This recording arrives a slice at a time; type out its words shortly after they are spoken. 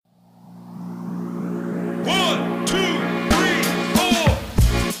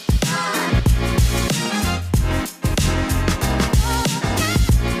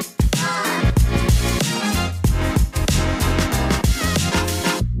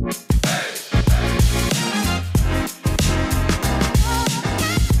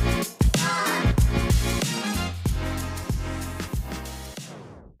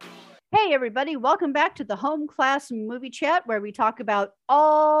everybody. Welcome back to the Home Class Movie Chat, where we talk about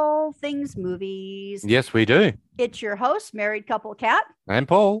all things movies. Yes, we do. It's your host, married couple Kat. And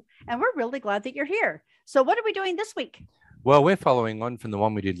Paul. And we're really glad that you're here. So what are we doing this week? Well, we're following on from the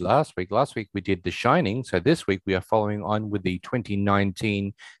one we did last week. Last week we did The Shining. So this week we are following on with the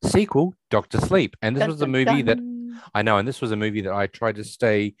 2019 sequel, Doctor Sleep. And this was a movie that I know, and this was a movie that I tried to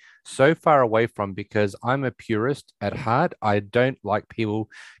stay so far away from because I'm a purist at heart. I don't like people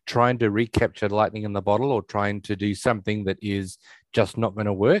trying to recapture lightning in the bottle or trying to do something that is just not going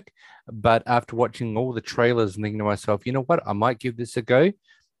to work. But after watching all the trailers and thinking to myself, you know what, I might give this a go.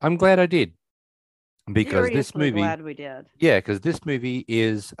 I'm glad I did. Because this movie, glad we did. Yeah, because this movie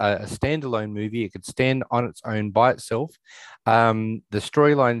is a standalone movie. It could stand on its own by itself. The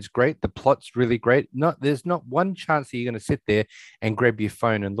storyline's great. The plot's really great. There's not one chance that you're going to sit there and grab your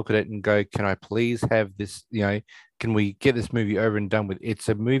phone and look at it and go, "Can I please have this? Can we get this movie over and done with?" It's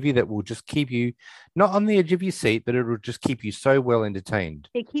a movie that will just keep you not on the edge of your seat, but it will just keep you so well entertained.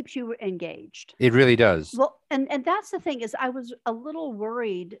 It keeps you engaged. It really does. Well, and that's the thing is, I was a little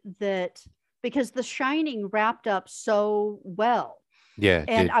worried that. Because The Shining wrapped up so well. Yeah.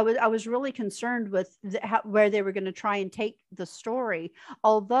 And I was really concerned with where they were going to try and take the story.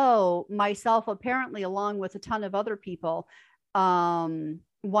 Although myself, apparently, along with a ton of other people, and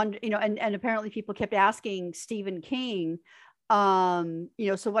apparently people kept asking Stephen King, so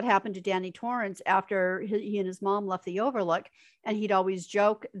what happened to Danny Torrance after he and his mom left the Overlook? And he'd always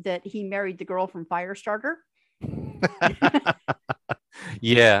joke that he married the girl from Firestarter.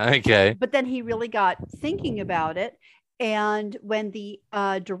 Yeah, okay. But then he really got thinking about it. And when the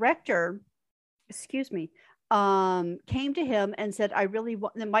director, came to him and said, I really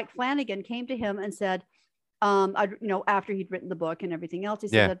want, then Mike Flanagan came to him and said, after he'd written the book and everything else, he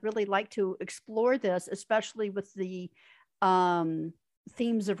said, I'd really like to explore this, especially with the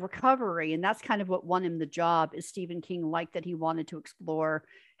themes of recovery. And that's kind of what won him the job. Is Stephen King liked that he wanted to explore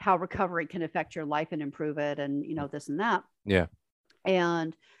how recovery can affect your life and improve it, and this and that. Yeah.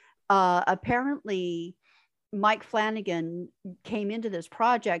 And apparently Mike Flanagan came into this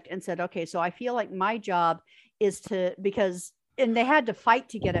project and said, okay, so I feel like my job is and they had to fight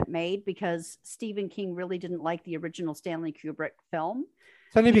to get it made because Stephen King really didn't like the original Stanley Kubrick film.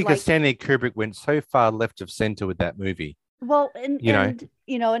 It's only because Stanley Kubrick went so far left of center with that movie. Well, and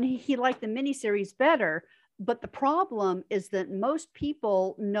he liked the miniseries better. But the problem is that most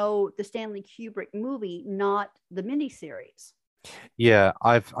people know the Stanley Kubrick movie, not the miniseries. Yeah,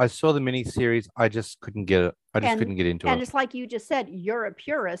 I saw the miniseries. I just couldn't get it. Couldn't get into it. And it's like you just said, you're a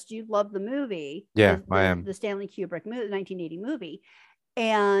purist. You love the movie. Yeah, I am. The Stanley Kubrick movie, the 1980 movie.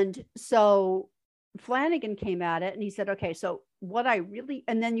 And so Flanagan came at it and he said, okay, so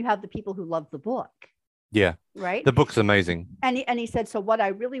and then you have the people who love the book. Yeah. Right. The book's amazing. And he said, so what I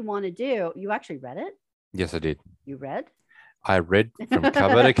really want to do, you actually read it? Yes, I did. You read? I read from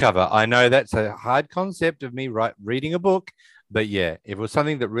cover to cover. I know that's a hard concept of me reading a book, but yeah, it was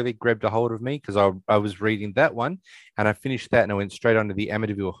something that really grabbed a hold of me because I was reading that one and I finished that and I went straight on to the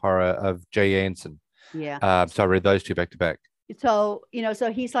Amityville Horror of Jay Anson. Yeah. So I read those two back to back. So,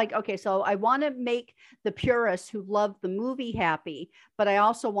 so he's like, okay, so I want to make the purists who love the movie happy, but I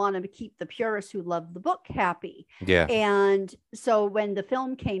also want to keep the purists who love the book happy. Yeah. And so when the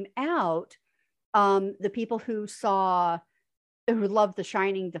film came out, the people who loved The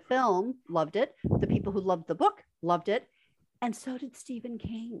Shining, the film, loved it. The people who loved the book loved it. And so did Stephen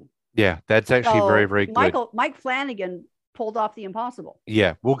King. Yeah, that's actually very, very good. Mike Flanagan pulled off the impossible.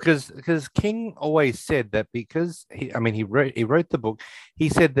 Yeah, well, because King always said that because he wrote the book. He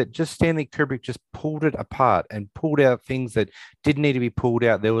said that just Stanley Kubrick just pulled it apart and pulled out things that didn't need to be pulled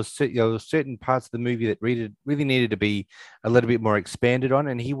out. There was certain parts of the movie that really needed to be a little bit more expanded on,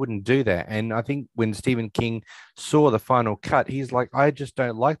 and he wouldn't do that. And I think when Stephen King saw the final cut, he's like, I just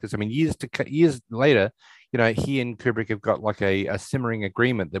don't like this. I mean, years later, he and Kubrick have got like a simmering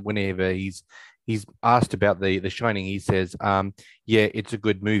agreement that whenever he's asked about the Shining, he says, yeah, it's a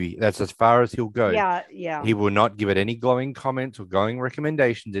good movie. That's as far as he'll go. Yeah. He will not give it any glowing comments or glowing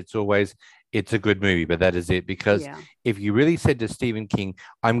recommendations. It's always, it's a good movie, but that is it. Because if you really said to Stephen King,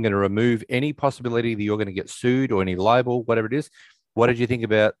 I'm going to remove any possibility that you're going to get sued or any libel, whatever it is, what did you think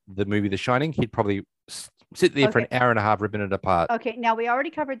about the movie The Shining? He'd probably sit there for an hour and a half ripping it apart. Okay, now we already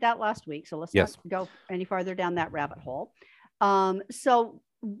covered that last week, so let's not go any farther down that rabbit hole. So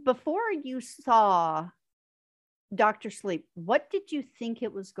before you saw Dr. Sleep, what did you think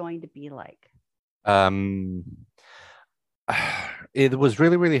it was going to be like? it was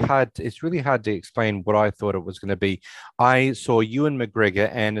really, really hard. It's really hard to explain what I thought it was going to be. I saw Ewan McGregor,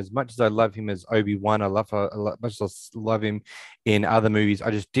 and as much as I love him as Obi-Wan, much as I love him in other movies,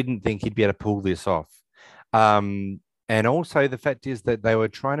 I just didn't think he'd be able to pull this off. And also the fact is that they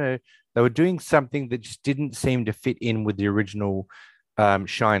were doing something that just didn't seem to fit in with the original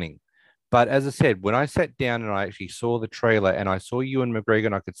Shining. But as I said, when I sat down and I actually saw the trailer and I saw Ewan McGregor,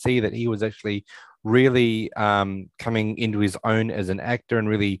 and I could see that he was actually really coming into his own as an actor, and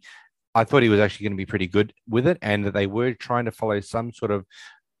really, I thought he was actually going to be pretty good with it, and that they were trying to follow some sort of,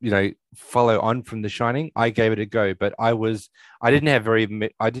 follow on from The Shining. I gave it a go, but I didn't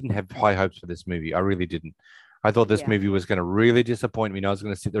have high hopes for this movie. I really didn't. I thought this movie was going to really disappoint me, and I was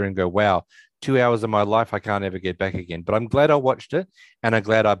going to sit there and go, "Wow, 2 hours of my life I can't ever get back again." But I'm glad I watched it, and I'm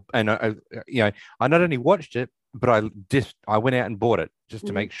glad I not only watched it, but I went out and bought it just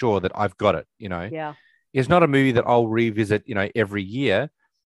to make sure that I've got it. Yeah. It's not a movie that I'll revisit, every year,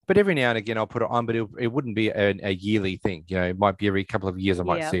 but every now and again I'll put it on. But it wouldn't be a yearly thing. It might be every couple of years I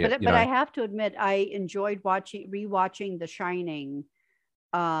might see it. But I have to admit, I enjoyed rewatching The Shining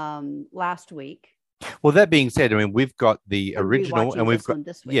last week. Well, that being said, I mean, we've got the original, and we've got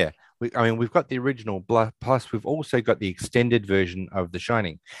we've got the original, plus we've also got the extended version of The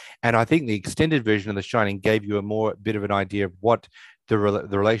Shining, and I think the extended version of The Shining gave you a bit of an idea of what the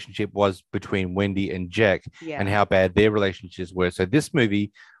relationship was between Wendy and Jack, and how bad their relationships were. So this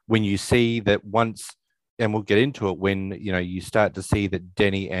movie, when you see that once, and we'll get into it, when you start to see that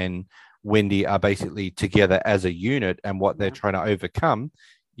Denny and Wendy are basically together as a unit, and what they're trying to overcome,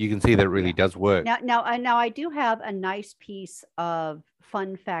 you can see that it really does work. Now, I do have a nice piece of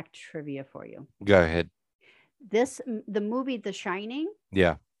fun fact trivia for you. Go ahead. The movie The Shining,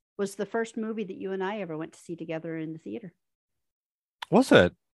 was the first movie that you and I ever went to see together in the theater. Was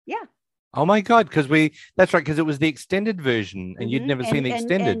it? Yeah. Oh my God, that's right, because it was the extended version, and you'd never seen the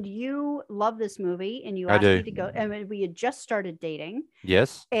extended. And you love this movie, and you asked me to go. I mean, we had just started dating.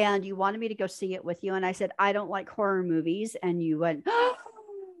 Yes. And you wanted me to go see it with you, and I said I don't like horror movies, and you went, "Oh,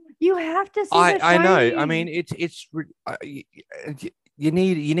 you have to see." I know. I mean, you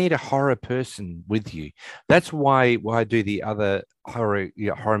need a horror person with you. That's why I do the other horror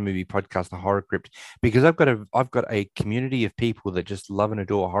movie podcast, the Horror Crypt, because I've got a community of people that just love and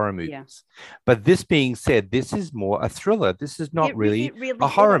adore horror movies. Yeah. But this being said, this is more a thriller. This is not really a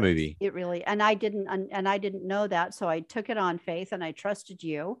horror movie. It really, and I didn't know that, so I took it on faith, and I trusted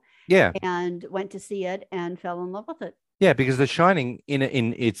you. Yeah. And went to see it and fell in love with it. Yeah, because The Shining, in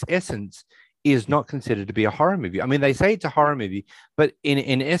its essence, is not considered to be a horror movie. I mean, they say it's a horror movie, but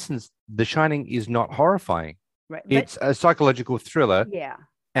in essence, The Shining is not horrifying. Right. It's a psychological thriller. Yeah.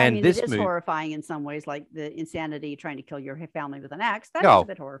 And it is horrifying in some ways, like the insanity trying to kill your family with an axe. That is a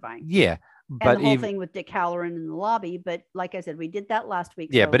bit horrifying. Yeah. But and the whole thing with Dick Halloran in the lobby. But like I said, we did that last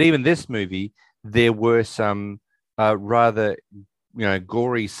week. Yeah, but even this movie, there were some rather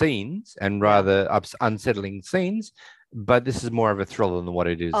gory scenes and rather unsettling scenes. But this is more of a thriller than what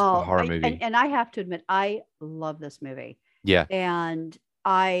it is a horror movie. And I have to admit, I love this movie. Yeah. And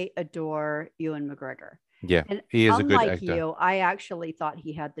I adore Ewan McGregor. Yeah, and he is a good actor. Unlike you, I actually thought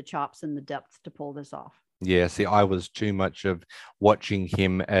he had the chops and the depth to pull this off. Yeah, see, I was too much of watching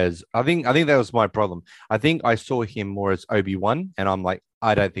him as I think that was my problem. I think I saw him more as Obi-Wan, and I'm like,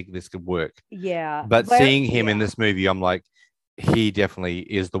 I don't think this could work. Yeah. But seeing him in this movie, I'm like, he definitely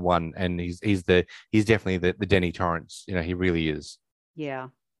is the one, and he's definitely the Danny Torrance. He really is. Yeah.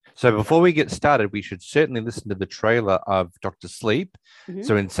 So before we get started, we should certainly listen to the trailer of Dr. Sleep. Mm-hmm.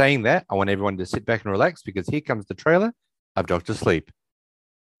 So in saying that, I want everyone to sit back and relax, because here comes the trailer of Dr. Sleep.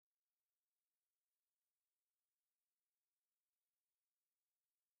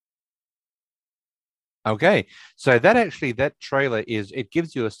 Okay, so that trailer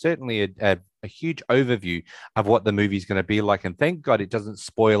gives you certainly a huge overview of what the movie's going to be like, and thank God it doesn't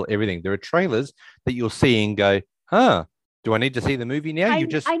spoil everything. There are trailers that you'll see and go, huh, do I need to see the movie now? You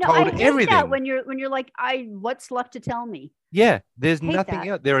just told everything. That when you're like, what's left to tell me? Yeah, there's nothing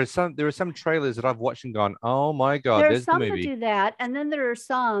else. There are some trailers that I've watched and gone, oh my God, there's the movie. There are some that do that, and then there are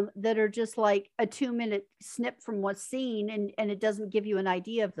some that are just like a 2-minute snip from what's seen, and it doesn't give you an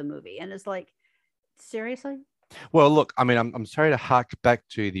idea of the movie, and it's like, seriously? Well, look, I mean, I'm sorry to hark back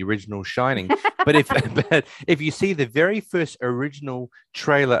to the original Shining, but if you see the very first original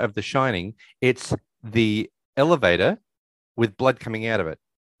trailer of The Shining, it's the elevator with blood coming out of it.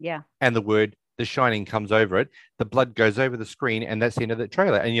 Yeah. And the word The Shining comes over it. The blood goes over the screen, and that's the end of the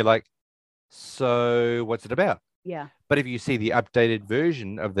trailer. And you're like, so what's it about? Yeah. But if you see the updated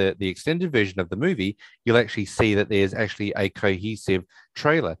version of the extended version of the movie, you'll actually see that there's actually a cohesive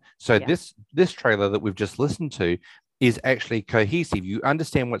trailer. So this trailer that we've just listened to is actually cohesive. You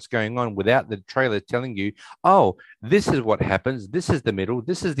understand what's going on without the trailer telling you, oh, this is what happens. This is the middle.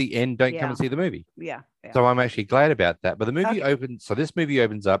 This is the end. Don't come Yeah. and see the movie. Yeah. So I'm actually glad about that. But the movie Okay. opens. So this movie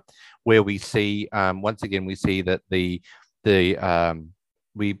opens up where we see, once again, we see that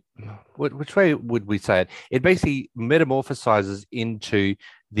we, which way would we say it? It basically metamorphosizes into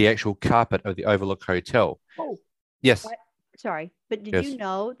the actual carpet of the Overlook Hotel. Oh, Yes. sorry, but did you Yes.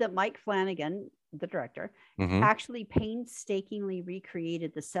 know that Mike Flanagan, the director, Mm-hmm. actually painstakingly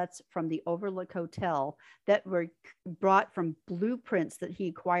recreated the sets from the Overlook Hotel that were brought from blueprints that he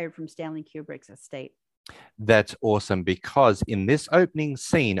acquired from Stanley Kubrick's estate? That's awesome, because in this opening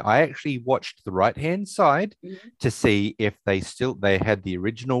scene, I actually watched the right-hand side Mm-hmm. to see if they had the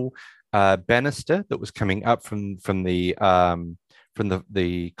original banister that was coming up from the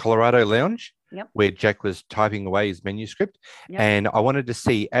Colorado Lounge, Yep. where Jack was typing away his manuscript. Yep. And I wanted to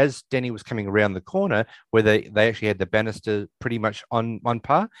see, as Denny was coming around the corner, whether they actually had the banister pretty much on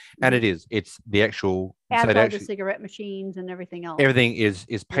par. And Mm-hmm. it's the actual, As so it are the actually, cigarette machines and everything else. everything is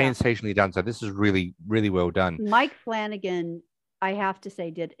Yeah. painstakingly done. So this is really, really well done. Mike Flanagan, I have to say,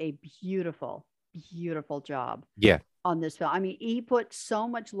 did a beautiful, beautiful job Yeah. on this film. I mean, he put so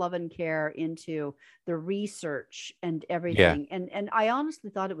much love and care into the research and everything. And I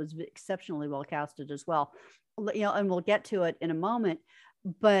honestly thought it was exceptionally well casted as well. And we'll get to it in a moment.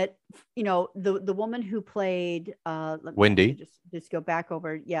 But the woman who played Wendy. just go back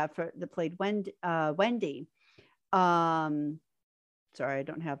over, played Wendy. Sorry, I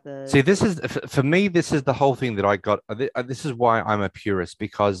don't have the. See, this is, for me, this is the whole thing that I got. This is why I'm a purist,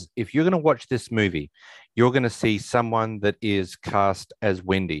 because if you're going to watch this movie, you're going to see someone that is cast as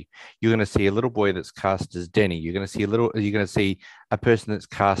Wendy. You're going to see a little boy that's cast as Denny. You're going to see a person that's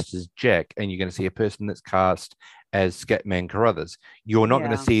cast as Jack, and you're going to see a person that's cast as Scatman Carruthers. You're not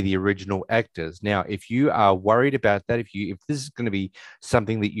going to see the original actors. Now, if you are worried about that, if this is going to be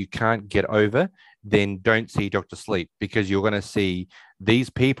something that you can't get over, then don't see Dr. Sleep, because you're going to see these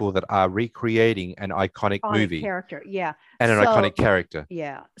people that are recreating an iconic movie character. Yeah. And an iconic character.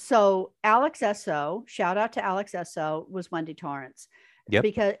 Yeah. So Alex Esso, shout out to Alex Esso, was Wendy Torrance.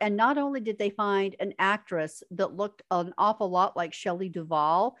 Yep. And not only did they find an actress that looked an awful lot like Shelley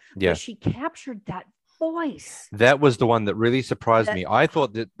Duvall, but she captured that voice. That was the one that really surprised me. I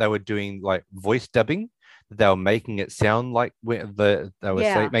thought that they were doing like voice dubbing. They were making it sound like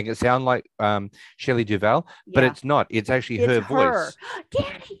making it sound like Shelley Duvall, but it's not. It's actually her voice.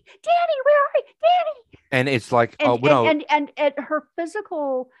 Danny, where are you, Danny? And it's like, and her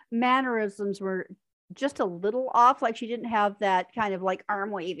physical mannerisms were just a little off. Like she didn't have that kind of like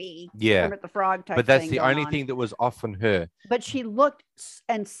arm wavy, Kermit the Frog type. But that's the only thing that was off on her. But she looked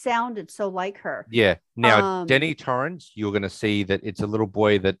and sounded so like her. Yeah. Now, Danny Torrance, you're going to see that it's a little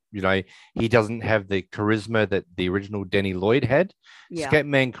boy that, he doesn't have the charisma that the original Danny Lloyd had. Yeah.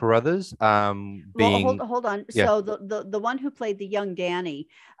 Scatman Carruthers, hold on. Yeah. So the one who played the young Danny,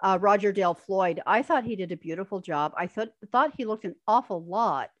 Roger Dale Floyd, I thought he did a beautiful job. I thought he looked an awful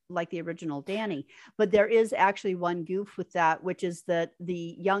lot like the original Danny, but there is actually one goof with that, which is that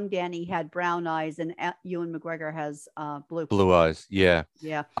the young Danny had brown eyes and Ewan McGregor has blue eyes. Yeah.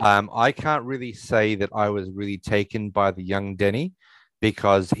 I can't really say that I was really taken by the young Danny,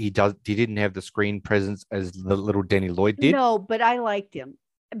 because he didn't have the screen presence as the little Danny Lloyd did. No, but I liked him.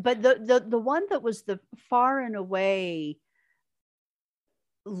 But the one that was the far and away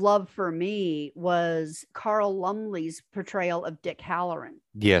love for me was Carl Lumley's portrayal of Dick Halloran.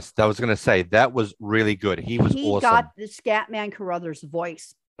 Yes, I was going to say that was really good. He was awesome. He got the Scatman Carruthers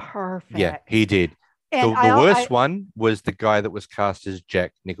voice perfect. Yeah, he did. And the worst one was the guy that was cast as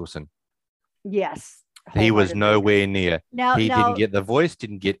Jack Nicholson. Yes. He was nowhere near. He didn't get the voice,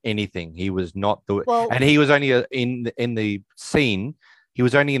 didn't get anything. He was not and he was only in the scene. He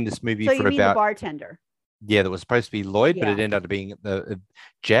was only in this movie for about the bartender. Yeah, that was supposed to be Lloyd, but it ended up being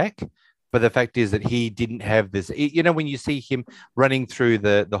Jack. But the fact is that he didn't have this. When you see him running through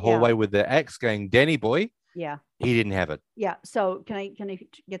the hallway with the axe going, Danny boy. Yeah. He didn't have it. Yeah. So can I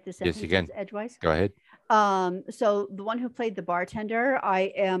get this? Yes, you can. Edgewise. Go ahead. So the one who played the bartender,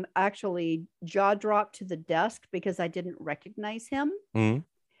 I am actually jaw dropped to the desk because I didn't recognize him.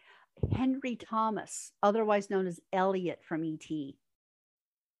 Mm-hmm. Henry Thomas, otherwise known as Elliot from E.T.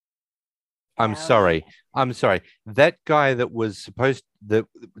 I'm sorry. That guy that was supposed the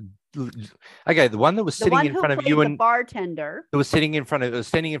one that was sitting in front of you, and the bartender that was standing in front of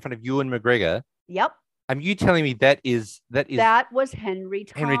Ewan McGregor. Yep. You telling me that was Henry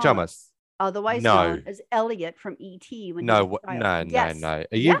Thomas. Henry Thomas. Otherwise known as Elliot from E.T. No. Are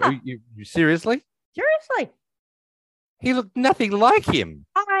you seriously? Seriously. He looked nothing like him.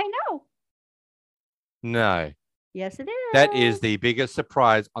 I know. No. Yes, it That is is. the biggest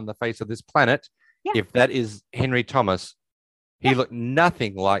surprise on the face of this planet. Yeah. If that is Henry Thomas, he Yeah. looked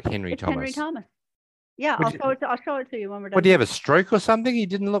nothing like Henry It's Henry Thomas. Thomas. Yeah, Would you, I'll show it to you when we're would done he have here. a stroke or something? He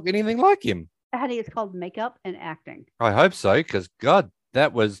didn't look anything like him. Honey, it's called makeup and acting. I hope so, because God,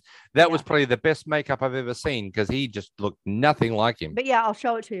 that was Yeah. probably the best makeup I've ever seen, because he just looked nothing like him. But yeah, I'll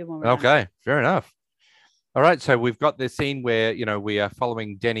show it to you when we're done. Okay, fair enough. All right, so we've got this scene where we are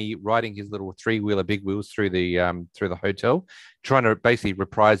following Denny riding his little three-wheeler big wheels through the hotel, trying to basically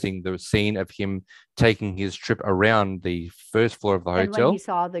reprising the scene of him taking his trip around the first floor of the And when hotel. he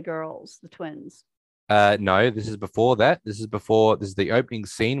saw the girls, the twins. No, this is before that. This is the opening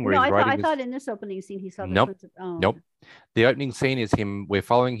scene where No, he's I riding thought in this opening scene he saw the Nope, twins. Oh, nope. The opening scene is him. We're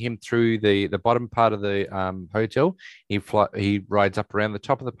following him through the bottom part of the hotel. He rides up around the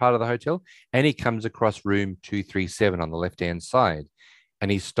top of the part of the hotel, and he comes across room 237 on the left hand side.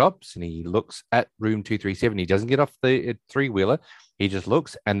 And he stops and he looks at room 237. He doesn't get off the three wheeler. He just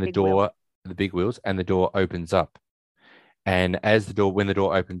looks, and Big wheel. the big wheels, and the door opens up. And when the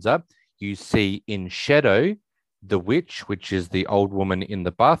door opens up, you see in shadow the witch, which is the old woman in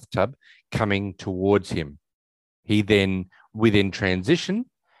the bathtub, coming towards him. We then transition,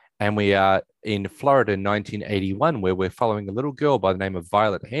 and we are in Florida, 1981, where we're following a little girl by the name of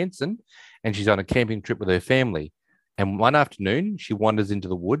Violet Hanson, and she's on a camping trip with her family. And one afternoon, she wanders into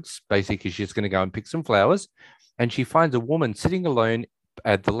the woods. Basically, she's going to go and pick some flowers, and she finds a woman sitting alone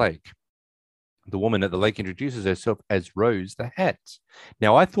at the lake. The woman at the lake introduces herself as Rose the Hat.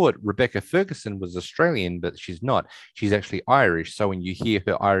 Now, I thought Rebecca Ferguson was Australian, but she's not. She's actually Irish. So when you hear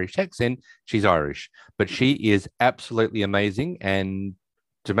her Irish accent, she's Irish. But she is absolutely amazing. And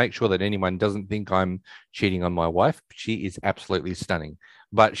to make sure that anyone doesn't think I'm cheating on my wife, she is absolutely stunning.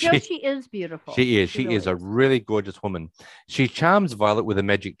 But No, she is beautiful. she is. She really is a really gorgeous woman. She charms Violet with a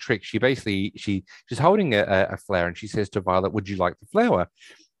magic trick. She's holding a flower, and she says to Violet, "Would you like the flower?"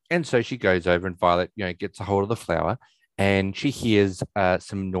 And so she goes over, and Violet, gets a hold of the flower, and she hears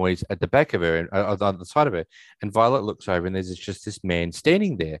some noise at the back of her, on the side of her. And Violet looks over, and there's just this man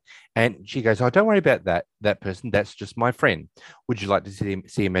standing there. And she goes, "Oh, don't worry about that person. That's just my friend. Would you like to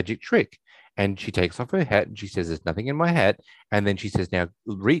see a magic trick?" And she takes off her hat, and she says, "There's nothing in my hat." And then she says, "Now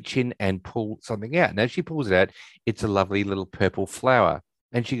reach in and pull something out." And as she pulls it out, it's a lovely little purple flower.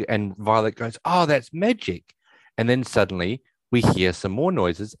 And Violet goes, "Oh, that's magic." And then suddenly we hear some more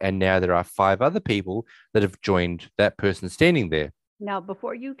noises, and now there are 5 other people that have joined that person standing there. Now,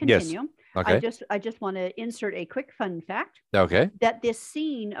 before you Yes. continue, Okay. I just want to insert a quick fun fact. Okay. That this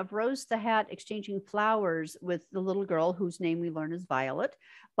scene of Rose the Hat exchanging flowers with the little girl, whose name we learn is Violet,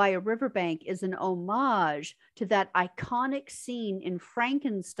 by a riverbank is an homage to that iconic scene in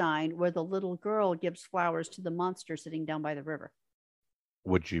Frankenstein where the little girl gives flowers to the monster sitting down by the river.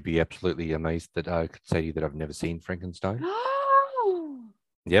 Would you be absolutely amazed that I could say to you that I've never seen Frankenstein?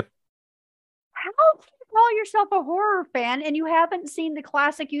 Yep. How can you call yourself a horror fan and you haven't seen the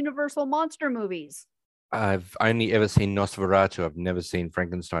classic Universal monster movies? I've only ever seen Nosferatu. I've never seen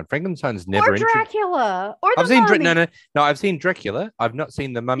Frankenstein. Frankenstein's never or Dracula, or the I've seen Mummy. no. I've seen Dracula. I've not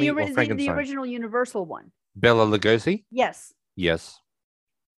seen the Mummy or Frankenstein. The original Universal one. Bela Lugosi. Yes. Yes.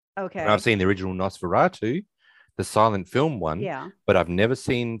 Okay. And I've seen the original Nosferatu, the silent film one. Yeah. But I've never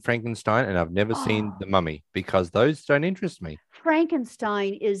seen Frankenstein, and I've never seen the Mummy, because those don't interest me.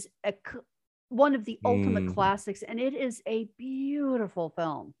 Frankenstein is one of the ultimate classics, and it is a beautiful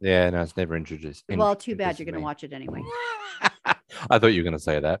film. Yeah, no, it's never introduced. Well, too bad you're going to watch it anyway. I thought you were going to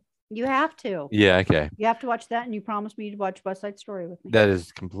say that. You have to. Yeah, okay. You have to watch that, and you promised me to watch West Side Story with me. That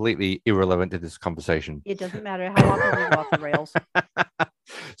is completely irrelevant to this conversation. It doesn't matter how often we go off the rails.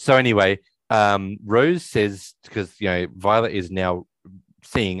 So anyway, Rose says, because Violet is now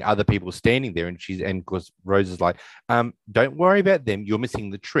seeing other people standing there, and of course Rose is like, don't worry about them, you're missing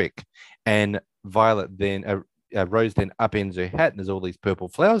the trick. And Violet then Rose then upends her hat, and there's all these purple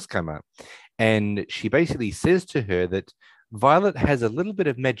flowers come up, and she basically says to her that Violet has a little bit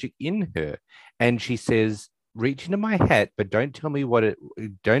of magic in her, and she says, reach into my hat, but don't tell me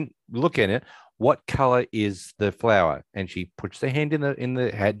don't look at it, what color is the flower? And she puts the hand in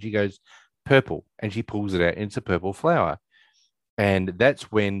the hat, and she goes, purple, and she pulls it out, and it's a purple flower. And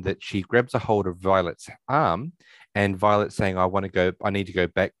that's when she grabs a hold of Violet's arm, and Violet's saying, I need to go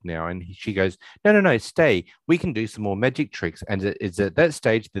back now. And she goes, no, stay. We can do some more magic tricks. And it's at that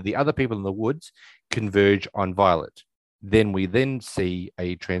stage that the other people in the woods converge on Violet. Then we see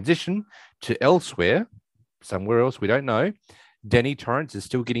a transition to elsewhere, somewhere else, we don't know. Danny Torrance is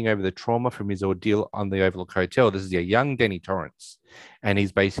still getting over the trauma from his ordeal on the Overlook Hotel. This is a young Danny Torrance, and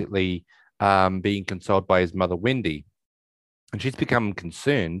he's basically being consoled by his mother, Wendy. and she's become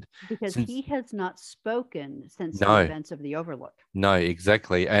concerned because since. he has not spoken since the No, events of the Overlook. no,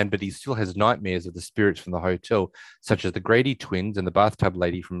 exactly. But he still has nightmares of the spirits from the hotel, such as the Grady twins and the bathtub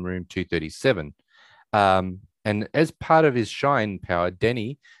lady from room 237. And as part of his shine power,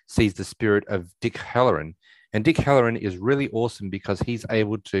 Denny sees the spirit of Dick Halloran. And Dick Halloran is really awesome because he's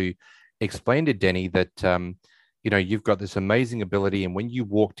able to explain to Denny that, you've got this amazing ability. And when you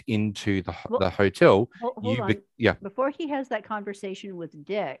walked into the Well, hotel, hold on. yeah. Before he has that conversation with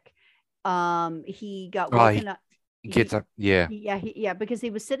Dick, he got Oh, woken up. he gets up. Yeah. Yeah, because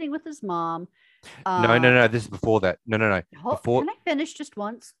he was sitting with his mom. No, no, Uh, no. This is before that. No, no, no. Before. can I finish just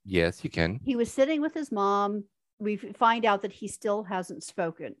once? Yes, you can. He was sitting with his mom. We find out that he still hasn't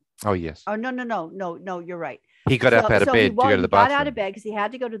spoken. Oh, yes. Oh, no, you're right. He got up out of bed to go to the got out of bathroom. bed because he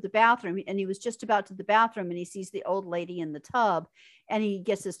had to go to the bathroom, and he was just about to the bathroom, and he sees the old lady in the tub, and he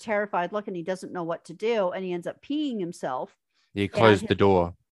gets this terrified look, and he doesn't know what to do, and he ends up peeing himself. He And closed the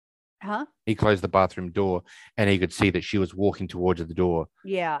door. huh? He closed the bathroom door, and he could see that she was walking towards the door.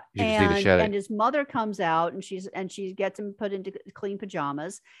 Yeah, You could see the shadow. and his mother comes out, and she gets him put into clean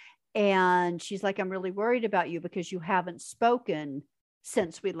pajamas, and she's like, "I'm really worried about you because you haven't spoken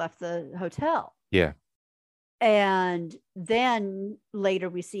since we left the hotel." Yeah. And then later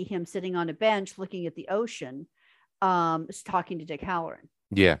we see him sitting on a bench looking at the ocean, talking to Dick Halloran.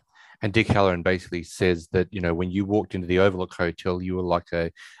 Yeah. And Dick Halloran basically says that, when you walked into the Overlook Hotel, you were like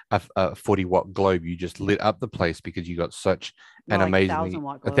a 40-watt globe. You just lit up the place because you got such an Like amazingly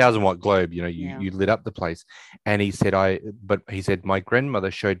 1,000-watt a globe. 1,000-watt globe. You Yeah. lit up the place. And he said, my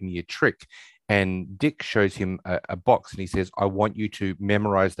grandmother showed me a trick. And Dick shows him a box, and he says, I want you to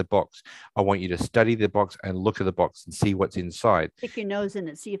memorize the box. I want you to study the box and look at the box and see what's inside. Stick your nose in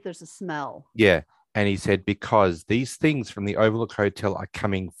it, see if there's a smell. Yeah. And he said, because these things from the Overlook Hotel are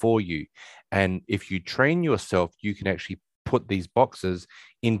coming for you. And if you train yourself, you can actually put these boxes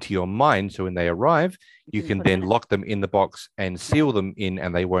into your mind. So when they arrive, you can then lock them in the box and seal them in,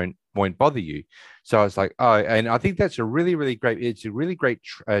 and they won't bother you. So I was like, oh, and I think that's a really, really it's a really great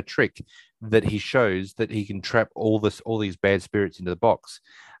trick that he shows, that he can trap all these bad spirits into the box.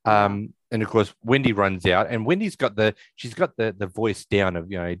 And of course, Wendy runs out, and Wendy's got she's got the voice down of,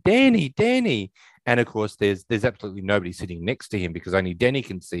 Danny. And of course, there's absolutely nobody sitting next to him because only Danny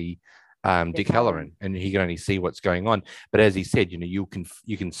can see Dick Halloran, and he can only see what's going on. But as he said, you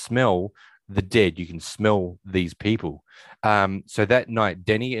can smell the dead, you can smell these people. So that night,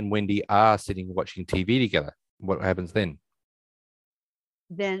 Danny and Wendy are sitting watching TV together. What happens then?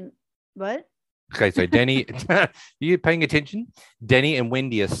 Then what? Okay, so Danny, are you paying attention? Danny and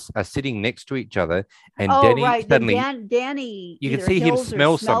Wendy are sitting next to each other, and Danny right. suddenly, Danny, you can see him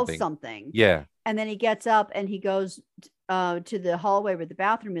smell something. Yeah. And then he gets up and he goes to the hallway where the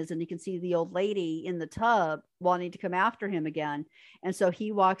bathroom is, and he can see the old lady in the tub wanting to come after him again. And so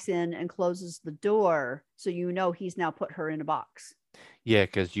he walks in and closes the door, so he's now put her in a box. Yeah,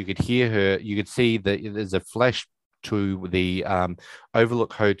 because you could hear her. You could see that there's a flash to the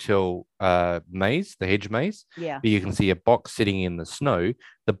Overlook Hotel maze, the hedge maze. Yeah. But you can see a box sitting in the snow.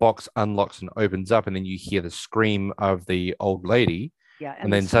 The box unlocks and opens up, and then you hear the scream of the old lady. Yeah.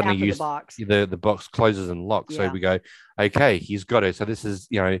 And then suddenly the box closes and locks. Yeah. So we go, okay, he's got her. So this is,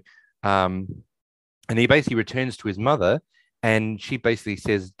 and he basically returns to his mother, and she basically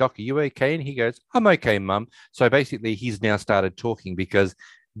says, Doc, are you okay? And he goes, I'm okay, Mum. So basically he's now started talking because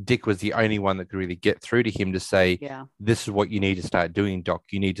Dick was the only one that could really get through to him to say, this is what you need to start doing, Doc.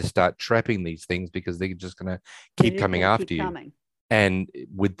 You need to start trapping these things because they're just going to keep coming after you. And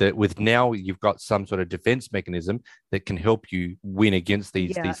with now you've got some sort of defense mechanism that can help you win against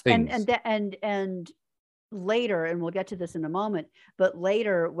these things. And later, and we'll get to this in a moment, but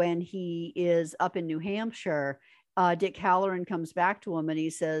later when he is up in New Hampshire, Dick Halloran comes back to him and he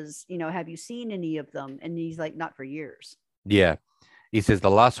says, have you seen any of them? And he's like, not for years. Yeah. He says the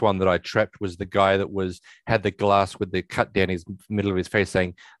last one that I trapped was the guy that had the glass with the cut down his middle of his face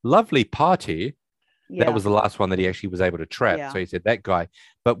saying, lovely party. Yeah. That was the last one that he actually was able to trap. Yeah. So he said that guy.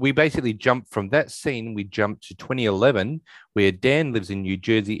 But we basically jumped from that scene. We jumped to 2011, where Dan lives in New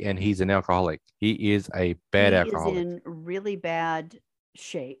Jersey and he's an alcoholic. He is a bad alcoholic. He is in really bad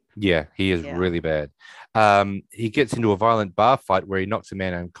shape. Yeah, he is really bad. He gets into a violent bar fight where he knocks a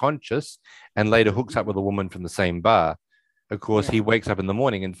man unconscious and later hooks up with a woman from the same bar. Of course, he wakes up in the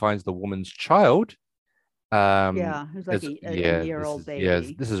morning and finds the woman's child. Who's like a year-old baby. Yeah,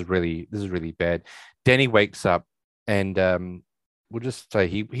 this is really bad. Danny wakes up, and we'll just say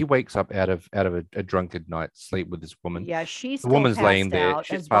he wakes up out of a drunken night's sleep with this woman. Yeah, the woman's laying there.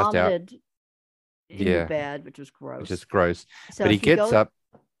 She's passed out in the bed, which was gross. So but he gets up,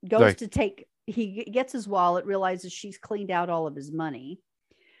 goes to take he gets his wallet, realizes she's cleaned out all of his money.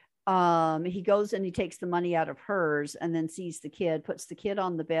 He goes and he takes the money out of hers and then sees the kid, puts the kid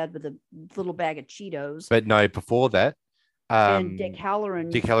on the bed with a little bag of Cheetos. But no, before that, and Dick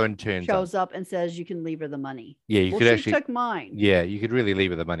Halloran turns shows up and says, "You can leave her the money." Yeah, you well, could she actually took mine. Yeah, you could really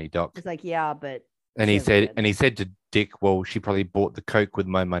leave her the money, Doc. It's like, yeah, but and he said to Dick, well, she probably bought the Coke with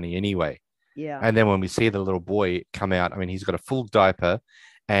my money anyway. Yeah. And then when we see the little boy come out, I mean, he's got a full diaper,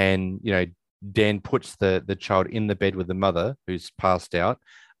 and Dan puts the child in the bed with the mother who's passed out,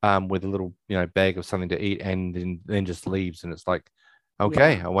 with a little bag of something to eat, and then just leaves. And it's like,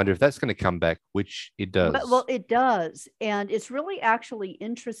 okay, yeah. I wonder if that's going to come back, which it does. Well, it does. And it's really actually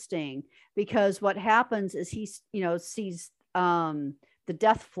interesting because what happens is he, sees the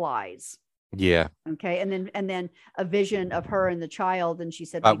death flies. Yeah. Okay. And then a vision of her and the child. And she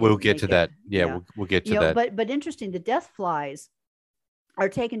said, we'll get to that. Yeah. We'll get to that. But interesting, the death flies are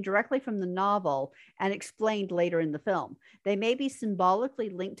taken directly from the novel and explained later in the film. They may be symbolically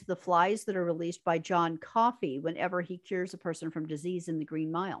linked to the flies that are released by John Coffey whenever he cures a person from disease in The Green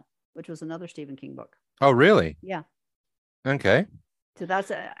Mile, which was another Stephen King book. Oh, really? Yeah. Okay. So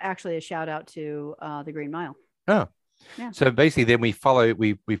that's actually a shout out to The Green Mile. Oh. Yeah. So basically then we've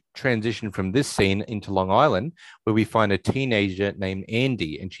transitioned from this scene into Long Island, where we find a teenager named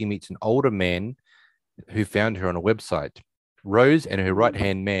Andy, and she meets an older man who found her on a website. Rose and her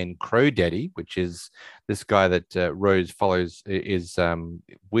right-hand man, Crow Daddy, which is this guy that Rose follows,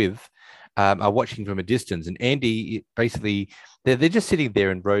 with, are watching from a distance. And Andy, basically, they're just sitting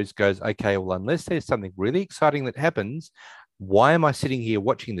there, and Rose goes, okay, well, unless there's something really exciting that happens, why am I sitting here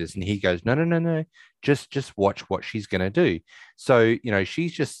watching this? And he goes, no, just watch what she's going to do. So,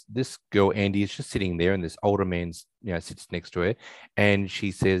 this girl, Andy, is just sitting there, and this older man's, sits next to her, and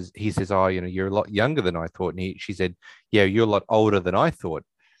he says, oh, you're a lot younger than I thought. And she said, yeah, you're a lot older than I thought.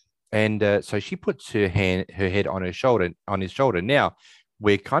 And so she puts her head on his shoulder. Now,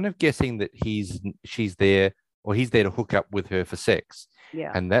 we're kind of guessing that he's there to hook up with her for sex.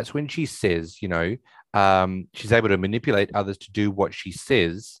 Yeah. And that's when she says, she's able to manipulate others to do what she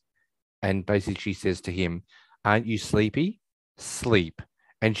says. And basically she says to him, aren't you sleepy? Sleep.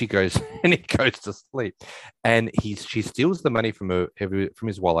 And she goes, and he goes to sleep. And she steals the money from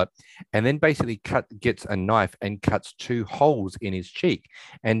his wallet, and then basically gets a knife and cuts 2 holes in his cheek.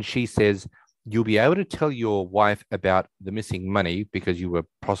 And she says, you'll be able to tell your wife about the missing money because you were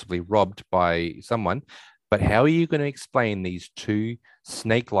possibly robbed by someone. But how are you going to explain these 2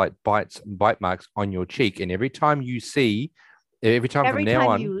 snake-like bite marks on your cheek? And every time from now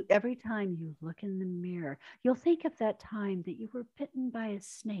on, every time you look in the mirror, you'll think of that time that you were bitten by a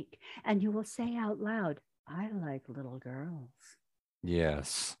snake, and you will say out loud, I like little girls.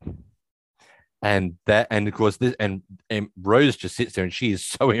 Yes. And of course and Rose just sits there, and she is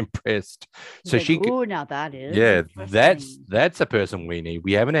so impressed. So oh, now that is, yeah, that's a person we need.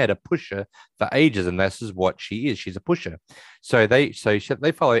 We haven't had a pusher for ages, and this is what she is. She's a pusher. So they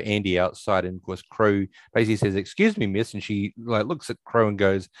follow Andy outside, and of course Crow basically says, "Excuse me, miss," and she looks at Crow and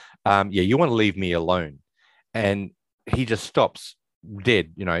goes, "Yeah, you want to leave me alone?" And he just stops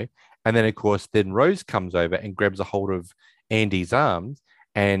dead, And then of course, then Rose comes over and grabs a hold of Andy's arms.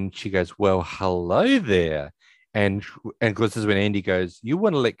 And she goes, well, hello there. And of course, this is when Andy goes, you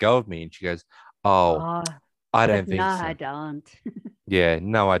want to let go of me? And she goes, oh, I don't think so. No, I don't. Yeah,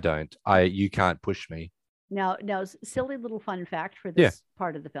 no, I don't. You can't push me. Now, silly little fun fact for this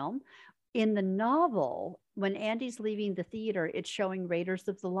part of the film. In the novel, when Andy's leaving the theater, it's showing Raiders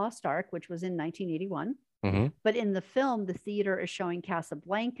of the Lost Ark, which was in 1981. Mm-hmm. But in the film, the theater is showing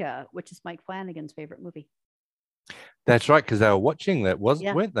Casablanca, which is Mike Flanagan's favorite movie. That's right, because they were watching that,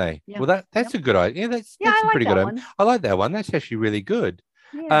 weren't they? Yeah. Well, that's a good idea. That's a pretty good one. I like that one. That's actually really good.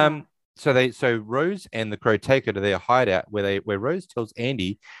 Yeah. So Rose and the Crow take her to their hideout, where Rose tells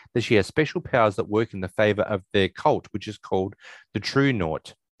Andy that she has special powers that work in the favor of their cult, which is called the True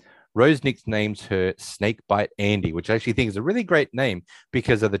Nought. Rose nicknames her Snakebite Andy, which I actually think is a really great name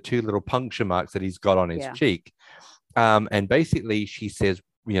because of the 2 little puncture marks that he's got on his cheek. And basically, she says,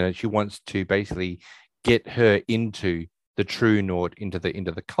 she wants to basically get her into the True Nought, into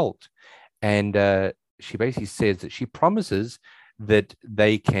the cult. And she basically says that she promises that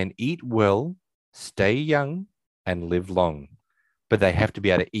they can eat well, stay young, and live long. But they have to be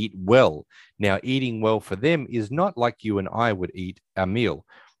able to eat well. Now, eating well for them is not like you and I would eat a meal.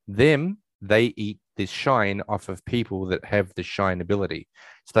 They eat the shine off of people that have the shine ability.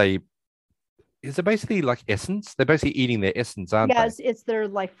 So is it basically like essence? They're basically eating their essence, aren't Yeah, they? it's their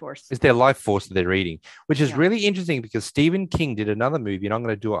life force. It's their life force that they're eating, which is Yeah. really interesting because Stephen King did another movie, and I'm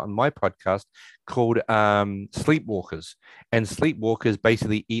going to do it on my podcast called Sleepwalkers. And sleepwalkers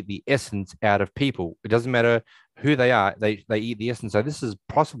basically eat the essence out of people. It doesn't matter who they are; they eat the essence. So this is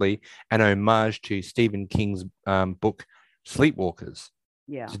possibly an homage to Stephen King's book Sleepwalkers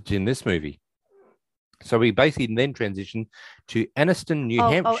Yeah. in this movie. So we basically then transition to Anniston, New Oh,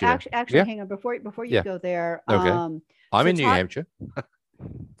 Hampshire. actually, Yeah, hang on before you yeah. go there. Okay, I'm So in New talk Hampshire.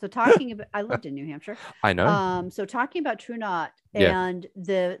 so talking about I lived in New Hampshire. I know. So talking about True Knot Yeah. and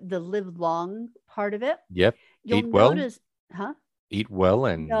the live long part of it, Yep. you'll Eat well. notice, huh? Eat well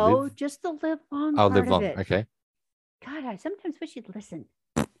and No, live. just the live long I'll part live of long. it. Okay. God, I sometimes wish you'd listen.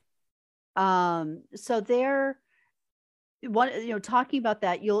 So they're one, talking about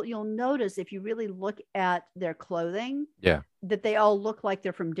that, you'll notice if you really look at their clothing, Yeah. that they all look like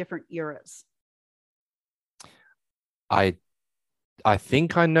they're from different eras. I I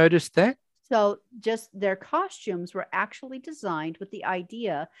think I noticed that. So just their costumes were actually designed with the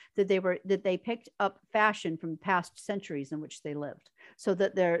idea that they picked up fashion from past centuries in which they lived, so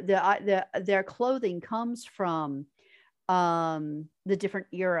that their clothing comes from the different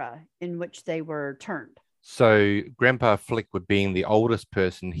era in which they were turned. So Grandpa Flickwood being the oldest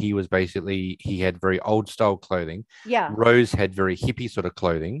person, he had very old style clothing. Yeah, Rose had very hippie sort of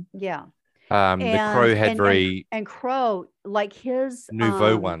clothing. yeah. The and Crow had and and very and Crow, like his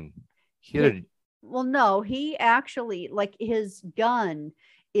nouveau one. He had a, well, no, he actually, like, his gun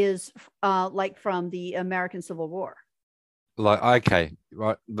is like from the American Civil War. like okay,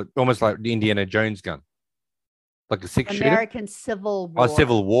 right, but almost like the Indiana Jones gun, like a six shooter. American Civil Oh, War.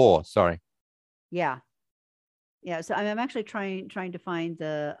 Civil War. Sorry. Yeah. Yeah. So I'm actually trying to find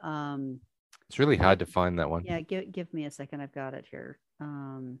the It's really hard to find that one. yeah, give me a second. I've got it here.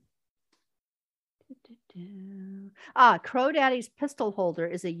 Crow Daddy's pistol holder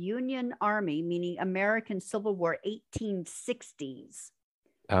is a Union Army, meaning American Civil War 1860s.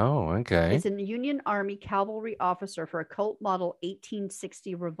 Oh, okay. It's a Union Army cavalry officer for a Colt Model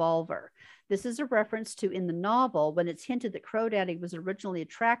 1860 revolver. This is a reference to in the novel when it's hinted that Crow Daddy was originally a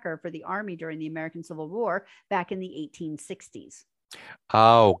tracker for the Army during the American Civil War back in the 1860s.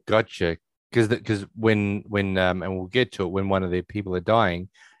 Oh, gotcha. Because when and we'll get to it when one of their people are dying,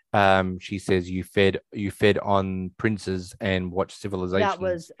 she says you fed on princes and watched civilization. That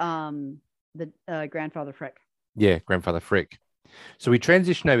was the grandfather Frick. Yeah, grandfather Frick. So we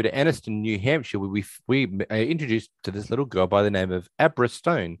transition over to Anniston, New Hampshire, where we introduced to this little girl by the name of Abra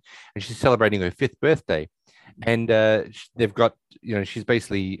Stone, and she's celebrating her 5th birthday. And they've got, she's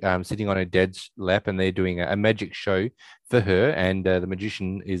basically sitting on her dad's lap, and they're doing a magic show for her. And the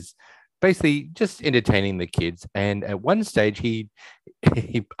magician is basically just entertaining the kids. And at one stage, he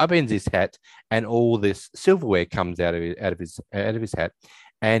upends his hat, and all this silverware comes out of his hat.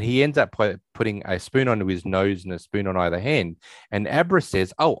 And he ends up putting a spoon onto his nose and a spoon on either hand. And Abra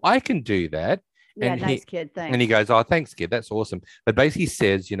says, "Oh, I can do that." Yeah, and nice kid. Thanks. And he goes, "Oh, thanks, kid. That's awesome." But basically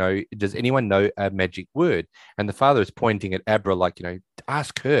says, does anyone know a magic word? And the father is pointing at Abra, like,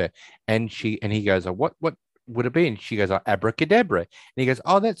 ask her. And he goes, "Oh, what would it be?" And she goes, "Oh, abracadabra." And he goes,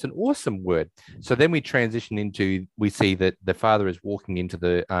 "Oh, that's an awesome word." So then we transition we see that the father is walking into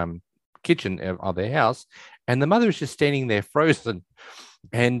the kitchen of their house, and the mother is just standing there frozen.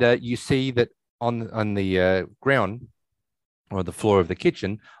 And you see that on the ground or the floor of the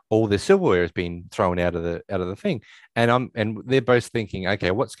kitchen, all the silverware has been thrown out of the thing. And they're both thinking, okay,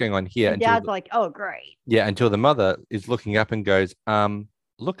 what's going on here? And Dad's like, oh, great. Yeah, until the mother is looking up and goes,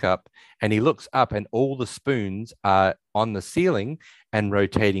 look up. And he looks up, and all the spoons are on the ceiling and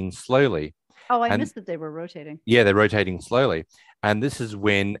rotating slowly. Oh, I missed that they were rotating. Yeah, they're rotating slowly. And this is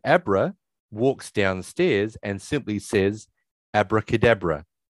when Abra walks downstairs and simply says, abracadabra.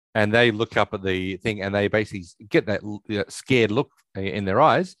 And they look up at the thing, and they basically get that scared look in their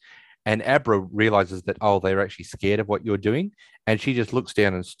eyes. And Abra realizes that, oh, they're actually scared of what you're doing. And she just looks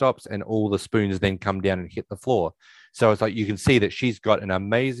down and stops, and all the spoons then come down and hit the floor. So it's like you can see that she's got an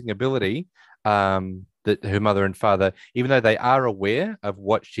amazing ability, that her mother and father, even though they are aware of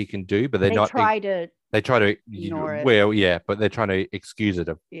what she can do, but they try to ignore it. Well, yeah, but they're trying to excuse it.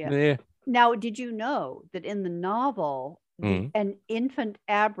 Yeah. Now, did you know that in the novel, an infant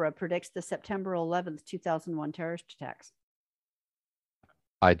Abra predicts the September 11th, 2001 terrorist attacks?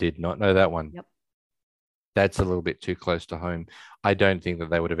 I did not know that one. Yep. That's a little bit too close to home. I don't think that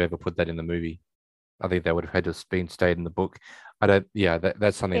they would have ever put that in the movie. I think that would have had to have been stayed in the book. I don't. Yeah,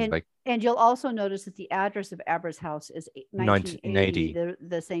 that's something like And you'll also notice that the address of Abra's house is 1980, 1980.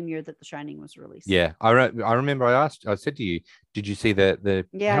 the same year that The Shining was released. Yeah, I remember I said to you, did you see the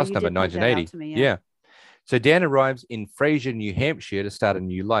Yeah, house you number did point that out 1980? to me. Yeah. So Dan arrives in Fraser, New Hampshire to start a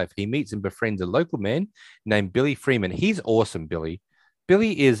new life. He meets and befriends a local man named Billy Freeman. He's awesome, Billy.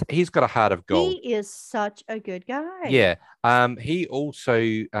 He's got a heart of He gold. is such a good guy. Yeah. He also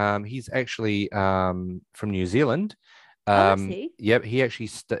he's actually from New Zealand. Oh, is he? Yep,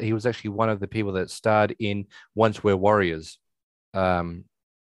 he was actually one of the people that starred in Once We're Warriors. Um,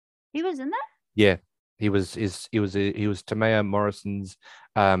 He was in that? yeah, he was Tamaya Morrison's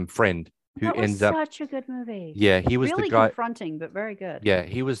friend who That was ends up. such a good movie. Yeah, he was the Really guy. confronting, but very good. Yeah,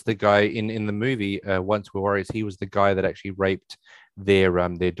 he was the guy in the movie Once We're Warriors. He was the guy that actually raped their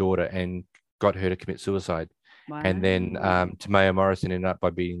daughter and got her to commit suicide. Wow. And then Tamaya Morrison ended up by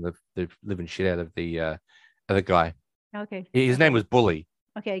beating the living shit out of the guy. Okay. His name was Bully.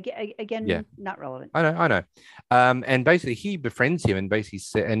 Okay. Again, Yeah. not relevant. I know. And basically he befriends him and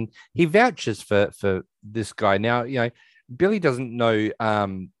basically and he vouches for this guy. Now, Billy doesn't know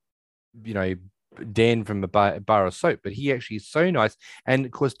Dan from a bar of soap, but he actually is so nice. And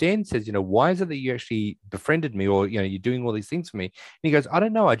of course, Dan says, why is it that you actually befriended me, or you're doing all these things for me? And he goes, I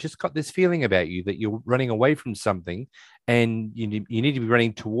don't know. I just got this feeling about you that you're running away from something, and you need to be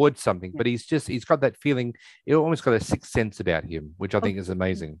running towards something. Yeah. But he's got that feeling. He almost got a sixth sense about him, which I think is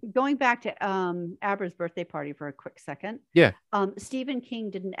amazing. Going back to Abra's birthday party for a quick second. Yeah. Stephen King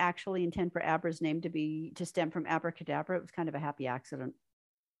didn't actually intend for Abra's name to stem from abracadabra. It was kind of a happy accident.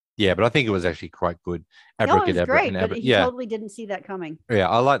 Yeah, but I think it was actually quite good. No, it was great, but he totally didn't see that coming. Yeah,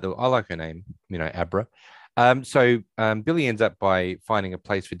 I like her name, Abra. So Billy ends up by finding a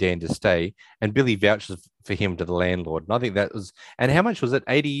place for Dan to stay, and Billy vouches for him to the landlord. And I think that was, and how much was it?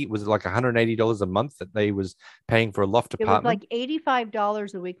 Was it like $180 a month that they was paying for a loft apartment? It was like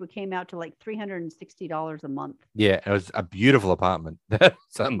 $85 a week, which came out to like $360 a month. Yeah, it was a beautiful apartment.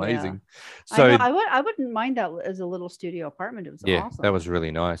 That's amazing. Yeah. So I wouldn't mind that as a little studio apartment. It was awesome. That was really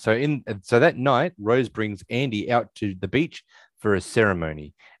nice. So that night, Rose brings Andy out to the beach for a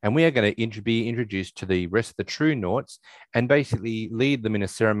ceremony, and we are going to be introduced to the rest of the True Noughts and basically lead them in a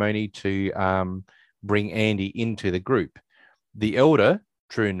ceremony to bring Andy into the group. The elder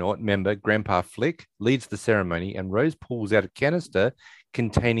True Nought member, Grandpa Flick, leads the ceremony, and Rose pulls out a canister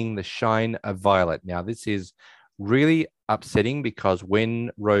containing the shine of violet. Now, this is really upsetting because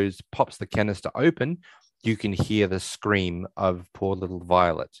when Rose pops the canister open, you can hear the scream of poor little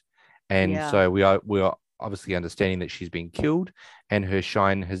Violet. And so we are obviously understanding that she's been killed, and her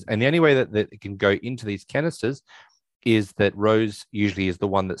shine and the only way that it can go into these canisters is that Rose usually is the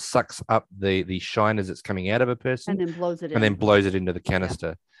one that sucks up the shine as it's coming out of a person and then blows it into the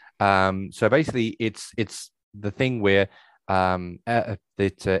canister. So basically it's the thing where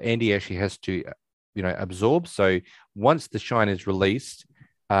Andy actually has to absorb. So once the shine is released,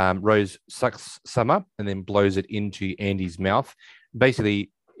 Rose sucks some up and then blows it into Andy's mouth.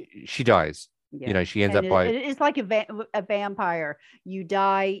 Basically, she dies. Yeah. She ends up by. It's like a vampire. You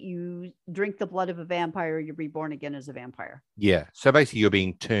die, you drink the blood of a vampire, you're reborn again as a vampire. Yeah. So basically, you're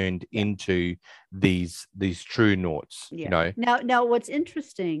being turned into these True Noughts. Yeah. Now, what's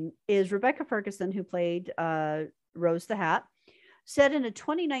interesting is Rebecca Ferguson, who played Rose the Hat, said in a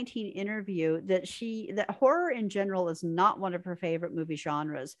 2019 interview that horror in general is not one of her favorite movie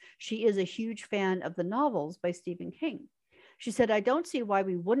genres. She is a huge fan of the novels by Stephen King. She said, I don't see why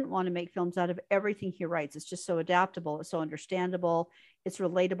we wouldn't want to make films out of everything he writes. It's just so adaptable. It's so understandable. It's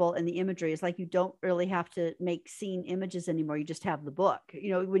relatable. And the imagery is like, you don't really have to make scene images anymore. You just have the book.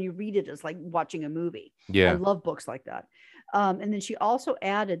 When you read it, it's like watching a movie. Yeah. I love books like that. And then she also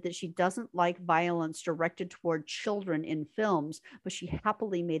added that she doesn't like violence directed toward children in films, but she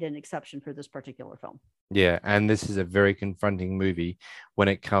happily made an exception for this particular film. Yeah, and this is a very confronting movie when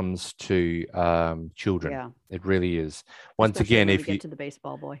it comes to children. Yeah, it really is. Especially again, if you get to the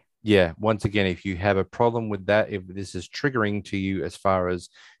baseball boy. Yeah, once again, if you have a problem with that, if this is triggering to you as far as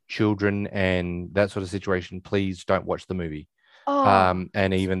children and that sort of situation, please don't watch the movie. Oh.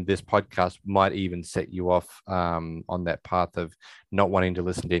 And even this podcast might even set you off on that path of not wanting to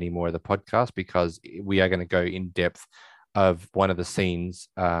listen to any more of the podcast, because we are going to go in depth of one of the scenes,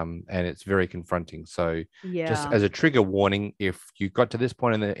 and it's very confronting. So just as a trigger warning, if you got to this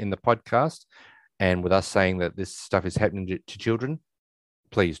point in the podcast and with us saying that this stuff is happening to children,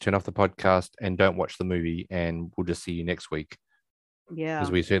 please turn off the podcast and don't watch the movie, and we'll just see you next week. Yeah,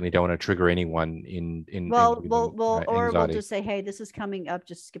 because we certainly don't want to trigger anyone in or we'll just say, hey, this is coming up,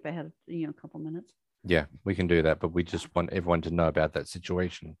 just skip ahead a couple minutes. Yeah, we can do that, but we just want everyone to know about that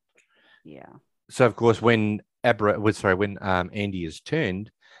situation. Yeah. So of course, when Andy is turned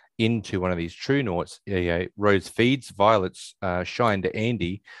into one of these True Noughts, Rose feeds Violet's shine to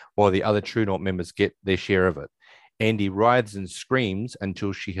Andy, while the other True Nought members get their share of it. Andy writhes and screams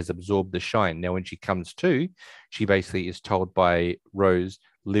until she has absorbed the shine. Now, when she comes to, she basically is told by Rose,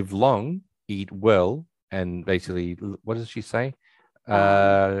 "Live long, eat well," and basically, what does she say?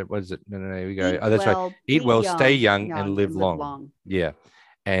 What is it? No, here we go. Eat Oh, that's right. well, Eat be well, young, stay young, and young, live and live long. long. Yeah.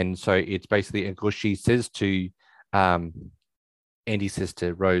 And so it's basically, of course, she says to Andy says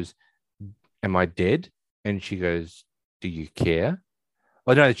to Rose, "Am I dead?" And she goes, "Do you care?"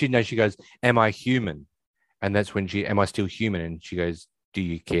 Oh no, she goes, "Am I human?" And that's when am I still human? And she goes, "Do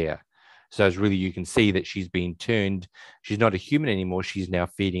you care?" So it's really, you can see that she's been turned. She's not a human anymore. She's now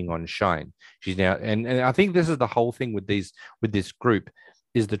feeding on shine. She's now, and I think this is the whole thing with this group,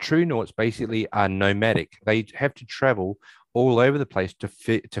 is the True Noughts basically are nomadic. They have to travel all over the place to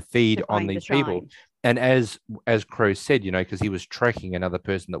feed on these people. And as Crow said, because he was tracking another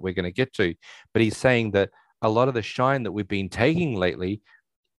person that we're going to get to, but he's saying that a lot of the shine that we've been taking lately,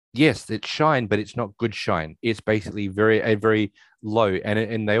 yes, it's shine, but it's not good shine. It's basically very low.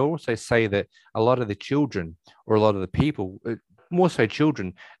 And they also say that a lot of the children, or a lot of the people, more so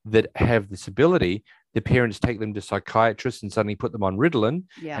children that have this ability, the parents take them to psychiatrists and suddenly put them on Ritalin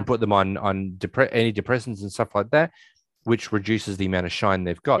and put them on antidepressants and stuff like that, which reduces the amount of shine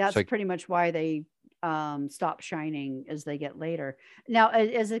they've got. That's pretty much why they stop shining as they get later. Now,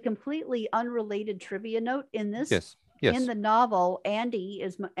 as a completely unrelated trivia note, in this, yes. in the novel,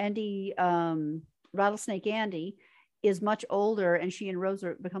 Rattlesnake Andy is much older, and she and Rose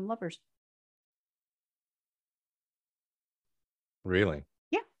become lovers. Really?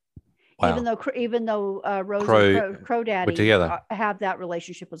 Yeah. Wow. Even though Rose and Crow Daddy together, have that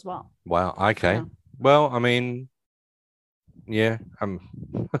relationship as well. Wow. Okay. Yeah. Well, I mean, yeah,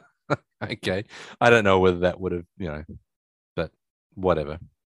 okay. I don't know whether that would have, but whatever.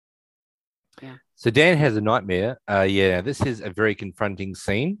 Yeah. So Dan has a nightmare. This is a very confronting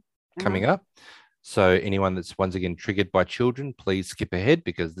scene coming up. So anyone that's once again triggered by children, please skip ahead,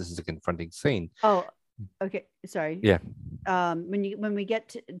 because this is a confronting scene. Oh, okay. Sorry. Yeah. When we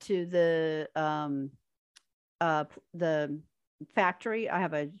get to the factory, I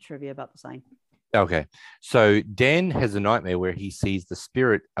have a trivia about the sign. Okay. So Dan has a nightmare where he sees the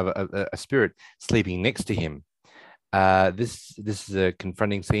spirit of a spirit sleeping next to him. This is a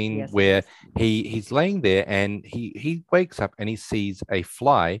confronting scene where he's laying there, and he wakes up and he sees a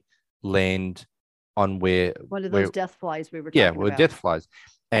fly land on one of those death flies we were talking about. Death flies.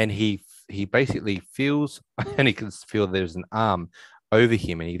 And he basically feels, and he can feel there's an arm over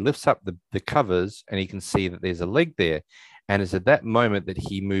him, and he lifts up the covers, and he can see that there's a leg there. And it's at that moment that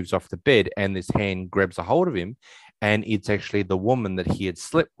he moves off the bed, and this hand grabs a hold of him, and it's actually the woman that he had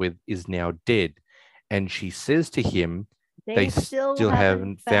slept with is now dead. And she says to him, they still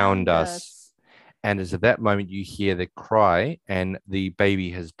haven't found us. And it's at that moment you hear the cry, and the baby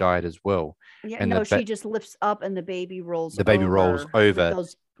has died as well. Yeah, and she just lifts up, and the baby rolls over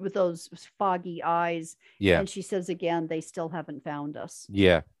with those foggy eyes. Yeah. And she says again, they still haven't found us.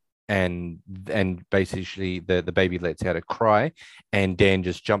 Yeah. And basically the baby lets out a cry, and Dan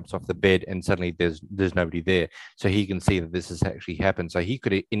just jumps off the bed, and suddenly there's nobody there. So he can see that this has actually happened. So he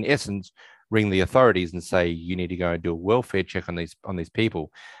could, in essence, ring the authorities and say, you need to go and do a welfare check on these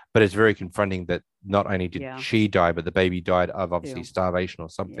people. But it's very confronting that not only did she die, but the baby died of obviously starvation or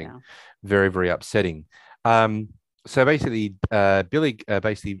something. Very, very upsetting. So basically, Billy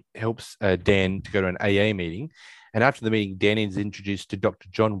basically helps Dan to go to an AA meeting. And after the meeting, Dan is introduced to Dr.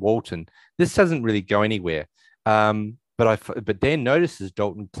 John Walton. This doesn't really go anywhere. But Dan notices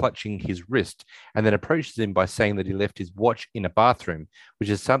Dalton clutching his wrist, and then approaches him by saying that he left his watch in a bathroom, which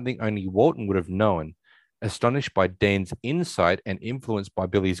is something only Walton would have known. Astonished by Dan's insight and influenced by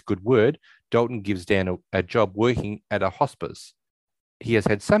Billy's good word, Dalton gives Dan a job working at a hospice. He has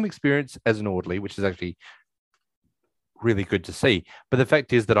had some experience as an orderly, which is actually really good to see. But the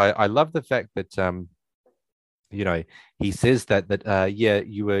fact is that I love the fact that he says that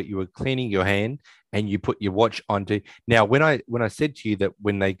you were cleaning your hand and you put your watch onto. Now, when I said to you that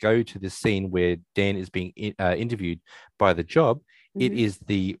when they go to the scene where Dan is being interviewed by the job, it is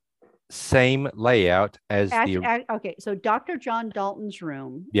the same layout as okay, so Dr. John Dalton's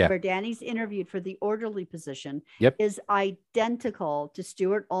room, where Danny's interviewed for the orderly position, is identical to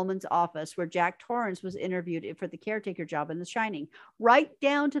Stuart Ullman's office, where Jack Torrance was interviewed for the caretaker job in The Shining, right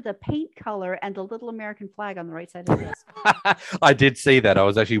down to the paint color and the little American flag on the right side of this. I did see that. I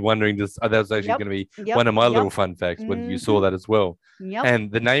was actually wondering this. That was actually going to be one of my little fun facts, whether you saw that as well. And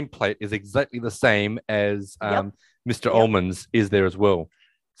the nameplate is exactly the same as Mr. Ullman's is there as well.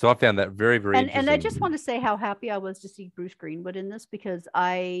 So I found that very, very And I just interesting. want to say how happy I was to see Bruce Greenwood in this, because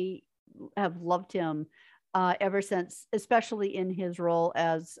I have loved him ever since, especially in his role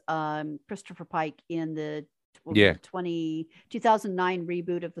as Christopher Pike in the, what was Yeah, it, 2009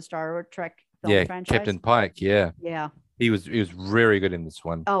 reboot of the Star Trek film yeah, franchise. Captain Pike. Yeah, Yeah. he was very good in this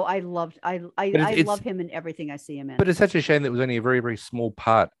one. Oh, I loved But I love him in everything I see him in. it's such a shame that it was only a very, very small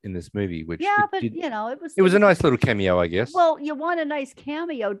part in this movie, which Yeah, it but did. you know, It was a nice little cameo, I guess. well, you want a nice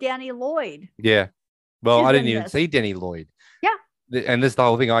cameo. Danny Lloyd Yeah. Well, I is didn't in even this. see Danny Lloyd, Yeah. and this is the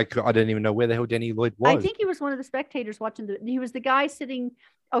whole thing. I didn't even know where the hell Danny Lloyd I was. think he was one of the spectators watching he was the guy sitting.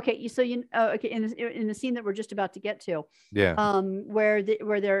 Okay, so okay, in the scene that we're just about to get to, Yeah. where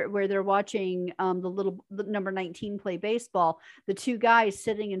they're watching the number 19 play baseball. The two guys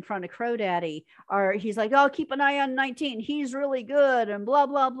sitting in front of Crow Daddy he's like, oh, keep an eye on 19. He's really good, and blah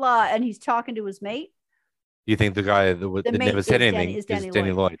blah blah, and he's talking to his mate. You think the guy The that never mate said is anything is Danny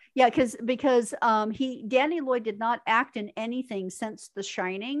Danny Lloyd. Lloyd? Yeah, because Danny Lloyd did not act in anything since The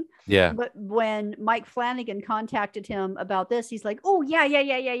Shining. Yeah. But when Mike Flanagan contacted him about this, he's like, "Oh yeah.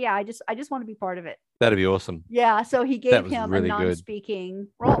 I just want to be part of it." That'd be awesome. Yeah, so he That gave was him a really good. non-speaking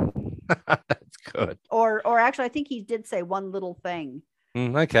role, That's good. or actually, I think he did say one little thing.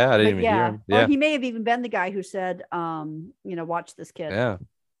 Okay, I didn't But even hear yeah, him. or Yeah. he may have even been the guy who said, watch this kid. Yeah.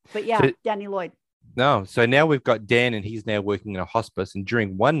 But yeah, So Danny Lloyd. no, so now we've got Dan, and he's now working in a hospice. And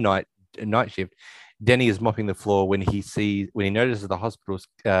during one night shift, Danny is mopping the floor when he notices the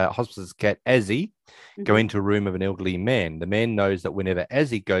hospice's cat Azzy go Mhm. into a room of an elderly man. The man knows that whenever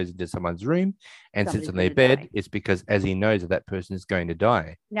Azzy goes into someone's room and sits Somebody's on going their to bed, die. it's because Azzy knows that person is going to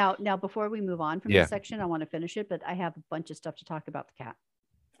die. Now, before we move on from Yeah. this section, I want to finish it, but I have a bunch of stuff to talk about the cat.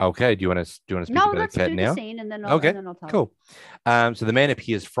 Okay. Do you want to speak No, about let's the cat do the now? scene, and then Okay. I'll talk. Cool. So the man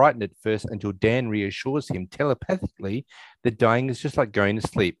appears frightened at first until Dan reassures him telepathically that dying is just like going to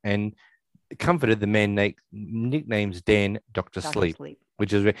sleep. And comforted, the man nicknames Dan Dr. Sleep,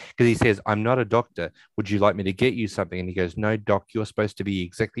 which is because he says, I'm not a doctor. Would you like me to get you something? And he goes, no, Doc, you're supposed to be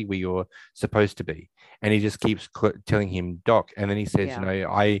exactly where you're supposed to be. And he just keeps telling him, Doc. And then he says,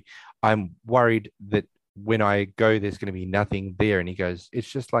 Yeah. I'm worried that when I go, there's going to be nothing there. And he goes,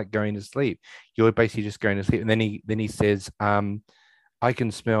 it's just like going to sleep. You're basically just going to sleep. And then he says, I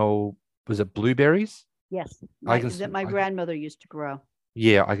can smell, was it blueberries? Yes, I can, that my grandmother used to grow.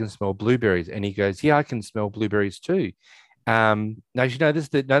 yeah, I can smell blueberries. And he goes, yeah, I can smell blueberries too. Now you know that's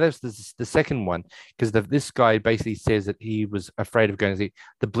the second one, because this guy basically says that he was afraid of going to see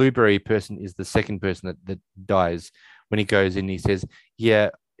the blueberry person is the second person that dies when he goes in. He says, yeah,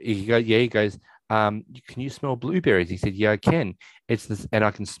 he goes, can you smell blueberries? He said, yeah, I can. It's this, and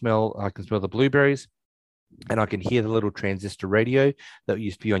I can smell the blueberries. And I can hear the little transistor radio that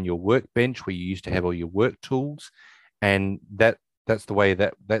used to be on your workbench where you used to have all your work tools. And that's the way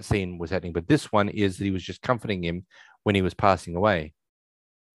that scene was happening. But this one is that he was just comforting him when he was passing away.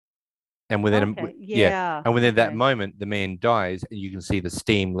 And within and within that moment, the man dies, and you can see the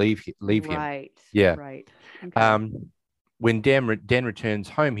steam leave him. Right. Yeah. Right. Okay. When Dan returns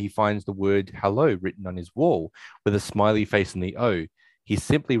home, he finds the word hello written on his wall with a smiley face and the O. He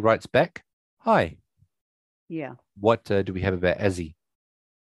simply writes back, hi. Yeah. What do we have about Azzy?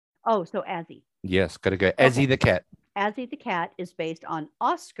 Oh, so Azzy. Yes, got to go. Azzy the cat. Azzy the cat is based on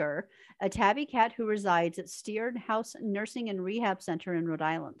Oscar, a tabby cat who resides at Steard House Nursing and Rehab Center in Rhode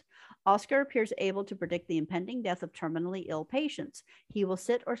Island. Oscar appears able to predict the impending death of terminally ill patients. He will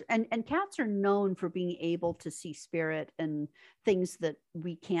sit and cats are known for being able to see spirit and things that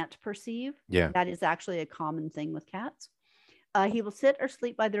we can't perceive. Yeah. That is actually a common thing with cats. He will sit or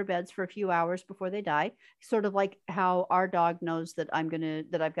sleep by their beds for a few hours before they die, sort of like how our dog knows that I've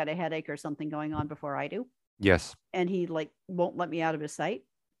got a headache or something going on before I do. Yes. And he won't let me out of his sight.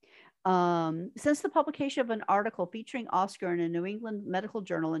 Since the publication of an article featuring Oscar in a New England medical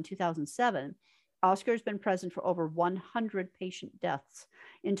journal in 2007, Oscar has been present for over 100 patient deaths.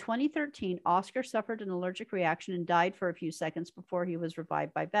 In 2013, Oscar suffered an allergic reaction and died for a few seconds before he was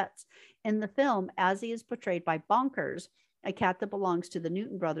revived by vets. In the film, Azzy is portrayed by Bonkers, a cat that belongs to the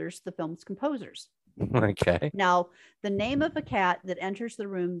Newton brothers, the film's composers. Okay. Now, the name of a cat that enters the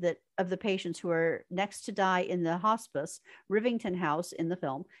room of the patients who are next to die in the hospice, Rivington House in the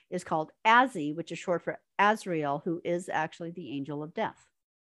film, is called Azzy, which is short for Azrael, who is actually the angel of death.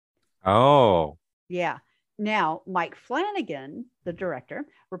 Oh. Yeah. Now, Mike Flanagan, the director,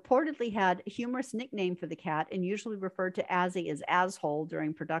 reportedly had a humorous nickname for the cat and usually referred to Azzy as Asshole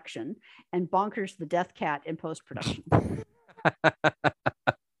during production and Bonkers the Death Cat in post-production.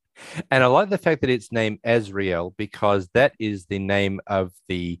 And I like the fact that it's named Azrael because that is the name of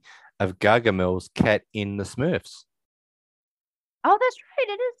Gargamel's cat in the Smurfs. Oh, that's right.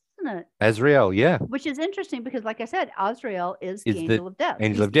 It is, isn't it? Azrael, yeah, Which is interesting because, like I said, Azrael is the is the angel of death.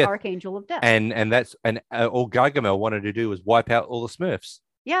 angel He's of the death, archangel of death. and that's and all Gargamel wanted to do was wipe out all the Smurfs.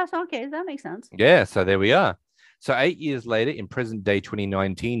 Yes. Okay. That makes sense. Yeah, so there we are. So 8 years later, in present day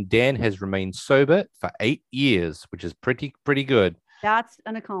 2019, Dan has remained sober for 8 years, which is pretty good. That's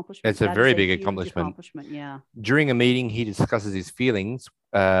an accomplishment. It's a That is very a big huge accomplishment. accomplishment. Yeah. During a meeting, he discusses his feelings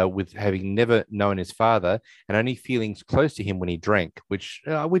with having never known his father and only feelings close to him when he drank, which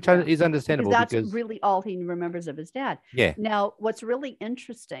Yeah. is Because understandable that's because really all he remembers of his dad. yeah, Now, what's really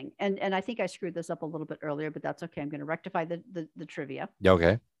interesting, and I think I screwed this up a little bit earlier, but that's okay. I'm going to rectify the trivia. yeah,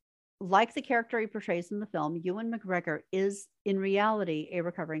 okay, Like the character he portrays in the film, Ewan McGregor is in reality a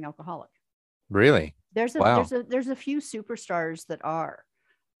recovering alcoholic. really, There's a wow, there's a few superstars that are.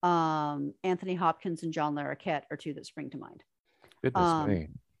 Anthony Hopkins and John Larroquette are two that spring to mind. goodness me,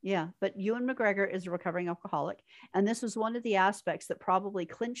 Yeah, but Ewan McGregor is a recovering alcoholic. And this was one of the aspects that probably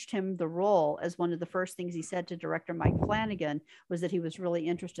clinched him the role, as one of the first things he said to director Mike Flanagan was that he was really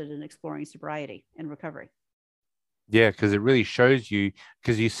interested in exploring sobriety and recovery. yeah, because it really shows you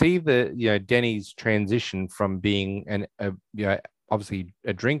because you see the Denny's transition from being obviously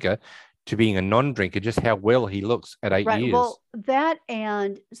a drinker to being a non-drinker, just how well he looks at 8 years. Well, that,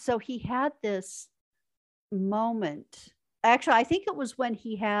 and so he had this moment. Actually, I think it was when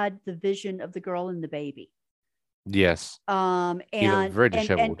he had the vision of the girl and the baby. Yes. And he looked very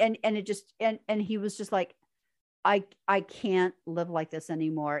disheveled. And it just and he was just like, I can't live like this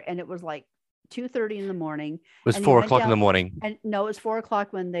anymore. And it was like 2:30 in the morning. It was and 4 o'clock in the morning. And no, it was 4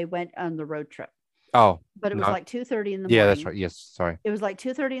 o'clock when they went on the road trip. Oh, but it was like 2:30 in the morning. Yeah, that's right. Yes, sorry. It was like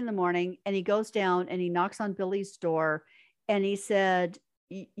 2:30 in the morning, and he goes down and he knocks on Billy's door, and he said,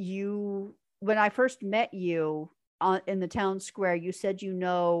 "You, when I first met you in the town square, you said you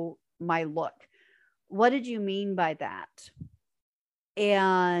know my look. What did you mean by that?"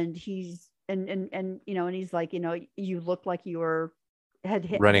 And he's and he's like, you look like you were had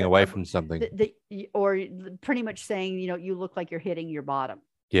hit running away from something, or pretty much saying, you look like you're hitting your bottom.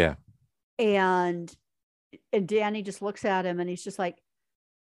 Yeah. And Danny just looks at him and he's just like,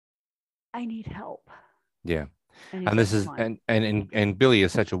 I need help. Yeah. And this is and Billy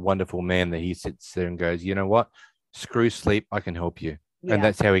is such a wonderful man that he sits there and goes, you know what? Screw sleep, I can help you. Yeah. And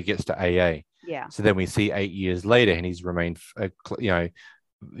that's how he gets to AA. Yeah. So then we see 8 years later and he's remained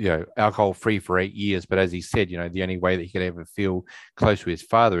alcohol free for 8 years. But as he said, the only way that he could ever feel close to his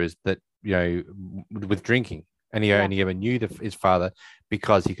father is that, with drinking. And he only ever knew his father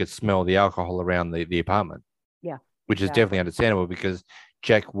because he could smell the alcohol around the apartment. Yeah. Which is definitely understandable because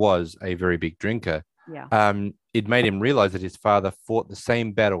Jack was a very big drinker. Yeah. It made him realize that his father fought the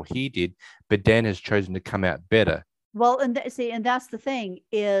same battle he did, but Dan has chosen to come out better. Well, and that's the thing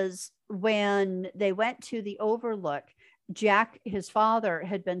is when they went to the Overlook, Jack, his father,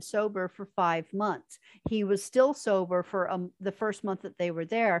 had been sober for 5 months. He was still sober for the first month that they were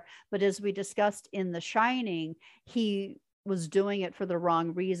there. But as we discussed in The Shining, he was doing it for the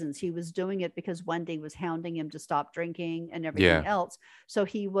wrong reasons. He was doing it because Wendy was hounding him to stop drinking and everything else. So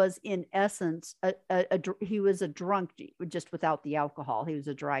he was, in essence, he was a drunk, just without the alcohol. He was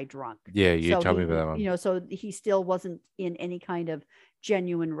a dry drunk. Yeah, you told me about that one. So he still wasn't in any kind of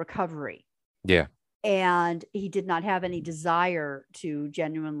genuine recovery. Yeah. And he did not have any desire to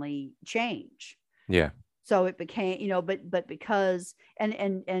genuinely change. Yeah. So it became, but because,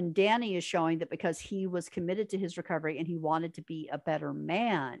 and Danny is showing that because he was committed to his recovery and he wanted to be a better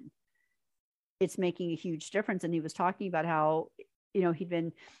man, it's making a huge difference. And he was talking about how, he'd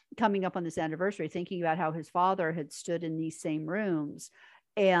been coming up on this anniversary, thinking about how his father had stood in these same rooms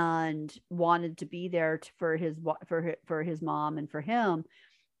and wanted to be there for his mom and for him,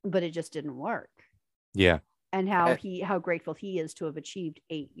 but it just didn't work. Yeah. And how grateful he is to have achieved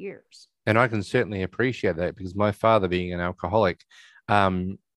 8 years. And I can certainly appreciate that because my father being an alcoholic,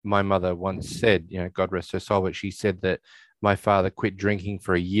 my mother once said, God rest her soul, but she said that my father quit drinking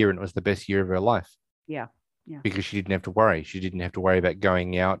for a year and it was the best year of her life. Yeah. Yeah. Because she didn't have to worry. She didn't have to worry about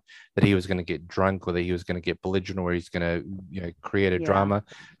going out, that he was going to get drunk or that he was going to get belligerent or he's going to, create a drama.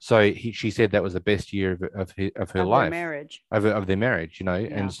 So she said that was the best year of her life. Of their marriage,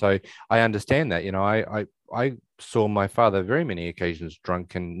 And so I understand that, I saw my father very many occasions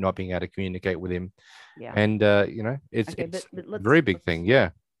drunk and not being able to communicate with him. Yeah. And, it's a very big thing. Yeah.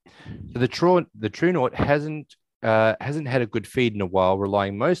 So the True North hasn't had a good feed in a while,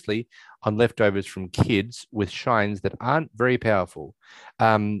 relying mostly on leftovers from kids with shines that aren't very powerful.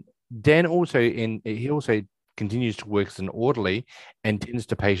 Dan also continues to work as an orderly and tends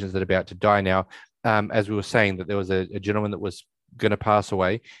to patients that are about to die. Now, as we were saying, that there was a gentleman that was going to pass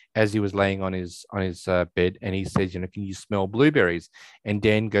away, as he was laying on his bed, and he says, can you smell blueberries? And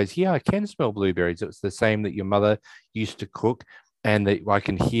Dan goes, yeah, I can smell blueberries. It's the same that your mother used to cook, and that I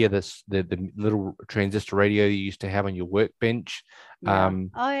can hear the little transistor radio you used to have on your workbench. Yeah.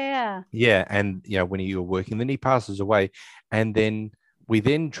 Oh yeah. Yeah, and when you were working, then he passes away, and then we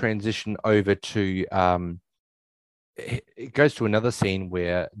then transition over to it goes to another scene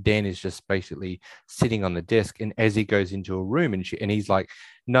where Dan is just basically sitting on the desk, and as he goes into a room, and he's like,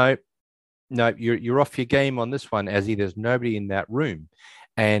 no, no, you're off your game on this one, as there's nobody in that room,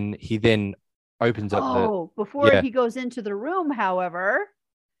 and he then opens up the before he goes into the room, however.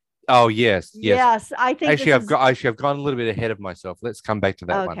 Oh yes. Yes, I think I've gone a little bit ahead of myself. Let's come back to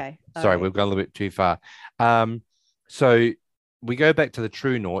that one. Okay. Sorry, we've gone a little bit too far. So we go back to the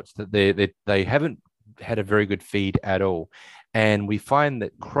True Noughts, that they haven't had a very good feed at all, and we find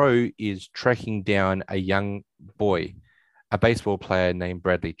that Crow is tracking down a young boy, a baseball player named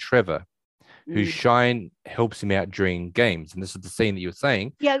Bradley Trevor, whose shine helps him out during games. And this is the scene that you were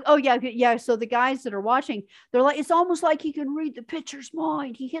saying. Yeah. Oh, yeah. Yeah. So the guys that are watching, they're like, it's almost like he can read the pitcher's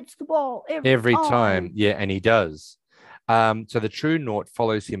mind. He hits the ball every time. Yeah, and he does. So the True Nought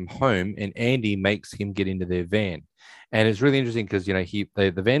follows him home, and Andy makes him get into their van. And it's really interesting because,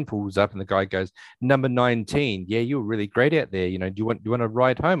 the van pulls up and the guy goes, number 19. Yeah, you were really great out there. Do you want to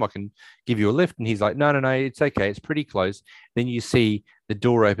ride home? I can give you a lift. And he's like, no, it's okay. It's pretty close. Then you see the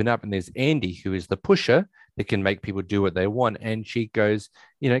door open up, and there's Andy, who is the pusher that can make people do what they want. And she goes,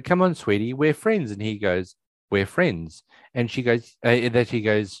 come on, sweetie, we're friends. And he goes, we're friends. And she goes,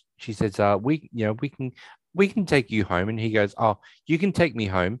 she says, we can take you home. And he goes, oh, you can take me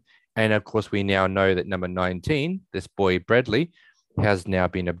home. And of course, we now know that number 19, this boy Bradley, has now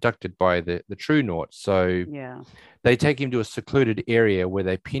been abducted by the True Nought. So they take him to a secluded area where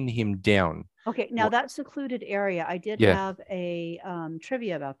they pin him down. Okay, now that secluded area, I did have a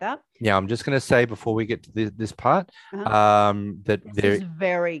trivia about that. Yeah, I'm just going to say before we get to this part, that this is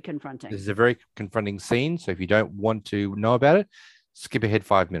very confronting. This is a very confronting scene. So if you don't want to know about it, skip ahead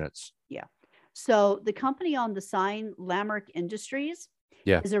 5 minutes. Yeah. So the company on the sign, Lamerick Industries,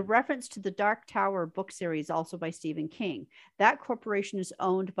 is a reference to the Dark Tower book series, also by Stephen King. That corporation is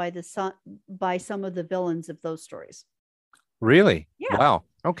owned by some of the villains of those stories. Really? Yeah. Wow.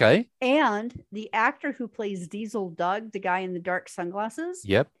 Okay. And the actor who plays Diesel Doug, the guy in the dark sunglasses,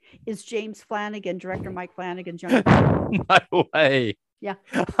 is James Flanagan, director Mike Flanagan's younger brother. No way. Yeah.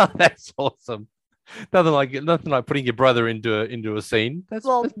 That's awesome. Nothing like putting your brother into a scene. That's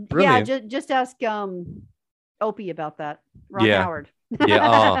brilliant. Yeah. Just ask Opie about that. Ron Howard.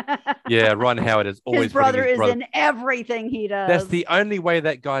 Ron Howard is always his brother is in everything he does. That's the only way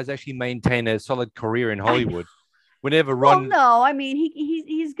that guy's actually maintained a solid career in Hollywood. Whenever Ron, no, I mean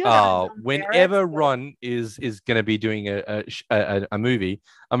he's good. Whenever Ron is going to be doing a movie,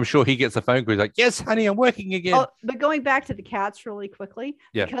 I'm sure he gets a phone call. He's like, "Yes, honey, I'm working again." Oh, but going back to the cats really quickly,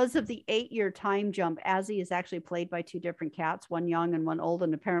 because of the 8-year time jump, Azzy is actually played by 2 different cats, one young and one old,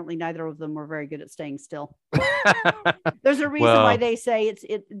 and apparently neither of them were very good at staying still. There's a reason why they say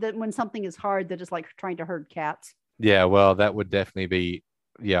that when something is hard, that it's like trying to herd cats. Yeah, well, that would definitely be.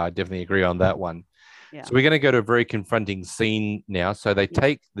 Yeah, I definitely agree on that one. Yeah. So we're going to go to a very confronting scene now. So they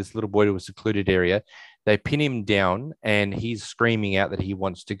take this little boy to a secluded area. They pin him down, and he's screaming out that he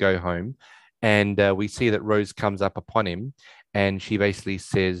wants to go home. And we see that Rose comes up upon him, and she basically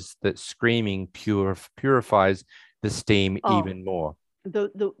says that screaming purifies the steam even more.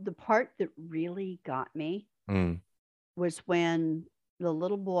 The part that really got me was when the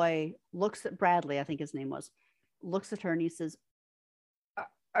little boy looks at Bradley, I think his name was, looks at her and he says,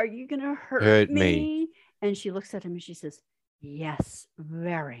 are you going to hurt me? And she looks at him and she says, yes,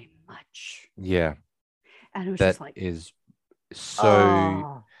 very much. Yeah. And it was that just like, is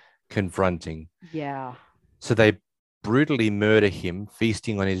so confronting. Yeah. So they brutally murder him,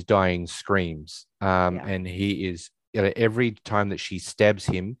 feasting on his dying screams. And he is, every time that she stabs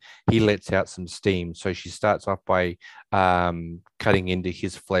him, he lets out some steam. So she starts off by cutting into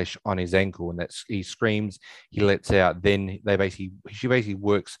his flesh on his ankle, and he screams, he lets out. Then she basically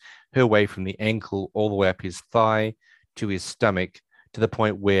works her way from the ankle all the way up his thigh to his stomach, to the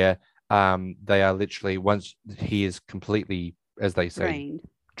point where they are literally, once he is completely, as they say,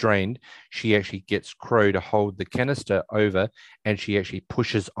 drained, she actually gets Crow to hold the canister over, and she actually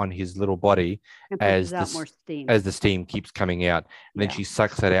pushes on his little body as the steam keeps coming out, and then she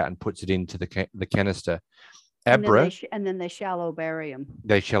sucks that out and puts it into the canister. Abra, and then they shallow bury him.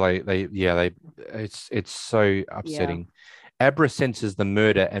 It's so upsetting. Abra senses the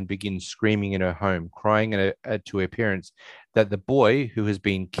murder and begins screaming in her home, crying to her parents that the boy who has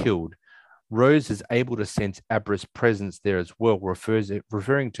been killed Rose is able to sense Abra's presence there as well,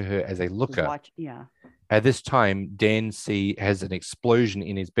 referring to her as a looker. Yeah. At this time, Dan has an explosion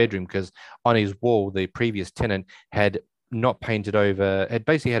in his bedroom because on his wall, the previous tenant had not painted over, had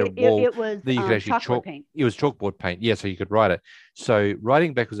basically had a wall It was that you could actually chalkboard paint. It was chalkboard paint. Yeah, so you could write it. So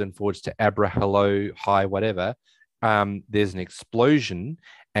writing backwards and forwards to Abra, hello, hi, whatever, there's an explosion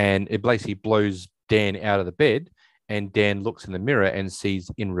and it basically blows Dan out of the bed. And Dan looks in the mirror and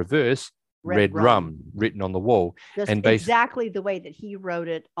sees in reverse red rum written on the wall. Just and exactly the way that he wrote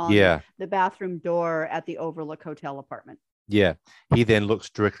it on the bathroom door at the Overlook Hotel apartment. Yeah. He then looks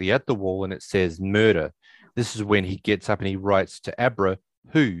directly at the wall and it says murder. This is when he gets up and he writes to Abra,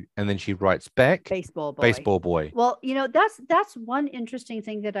 who? And then she writes back, baseball boy. Well, that's one interesting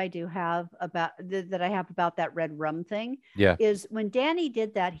thing that I do have about that I have about that red rum thing. Yeah. Is when Danny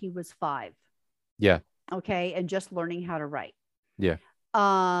did that, he was 5. Yeah. Okay. And just learning how to write. Yeah.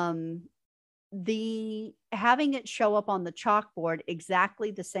 The having it show up on the chalkboard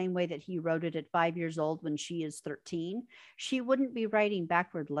exactly the same way that he wrote it at 5 years old when she is 13, she wouldn't be writing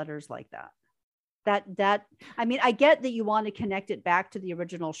backward letters like that. I mean, I get that you want to connect it back to the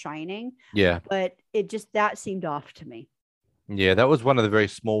original Shining. Yeah. But that seemed off to me. Yeah, that was one of the very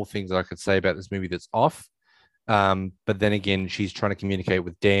small things I could say about this movie that's off. But then again, she's trying to communicate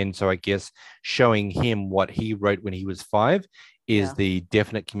with Dan. So I guess showing him what he wrote when he was 5 is the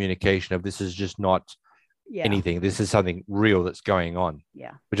definite communication of this is just not anything. This is something real that's going on.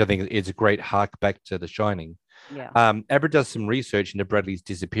 Yeah. Which I think is a great hark back to The Shining. Yeah. Abra does some research into Bradley's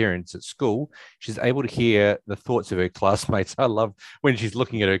disappearance at school. She's able to hear the thoughts of her classmates. I love when she's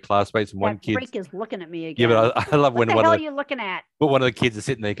looking at her classmates and one kid is looking at me again. Yeah, but I love when what the hell are you looking at? But one of the kids is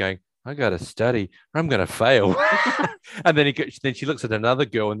sitting there going, I got to study or I'm going to fail. And then she looks at another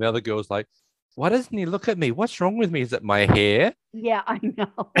girl and the other girl's like, why doesn't he look at me? What's wrong with me? Is it my hair? Yeah, I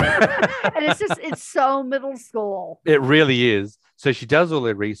know. And it's so middle school. It really is. So she does all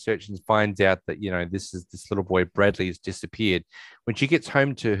her research and finds out that, this little boy, Bradley, has disappeared. When she gets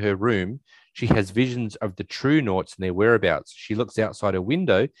home to her room, she has visions of the true noughts and their whereabouts. She looks outside her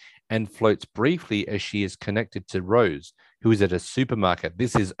window and floats briefly as she is connected to Rose, who is at a supermarket.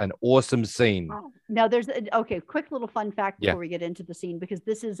 This is an awesome scene. Oh. Now there's quick little fun fact before we get into the scene, because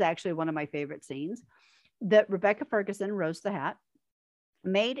this is actually one of my favorite scenes. That Rebecca Ferguson, Rose the Hat,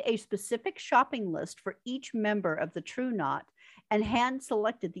 made a specific shopping list for each member of the True Knot and hand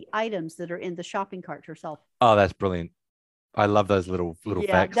selected the items that are in the shopping cart herself. Oh, that's brilliant. I love those little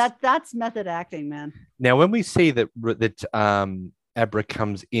facts. That's method acting, man. Now, when we see that Abra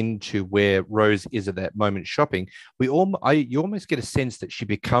comes into where Rose is at that moment shopping, you almost get a sense that she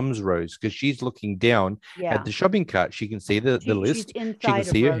becomes Rose because she's looking down at the shopping cart. She can see the list. She can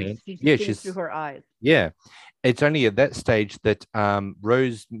see her hand. She's through her eyes. Yeah. It's only at that stage that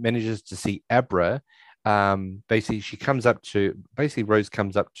Rose manages to see Abra. Rose comes up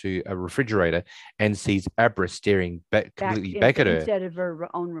to a refrigerator and sees Abra staring back at her instead of her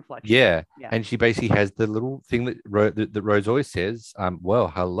own reflection. Yeah. And she basically has the little thing that Rose always says, well,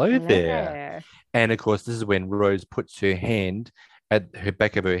 hello there. And of course, this is when Rose puts her hand at her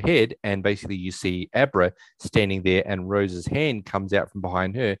back of her head, and basically you see Abra standing there, and Rose's hand comes out from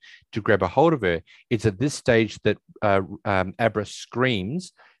behind her to grab a hold of her. It's at this stage that Abra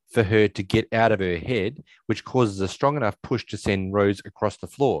screams for her to get out of her head, which causes a strong enough push to send Rose across the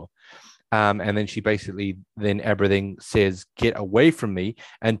floor. And then Abra then says, get away from me,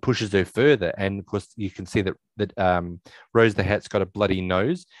 and pushes her further. And of course, you can see that Rose the Hat's got a bloody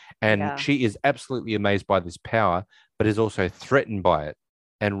nose, and she is absolutely amazed by this power, but is also threatened by it.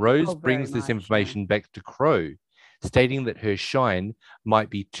 And Rose brings this information back to Crow, stating that her shine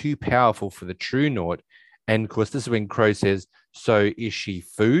might be too powerful for the True Nought. And of course, this is when Crow says, so is she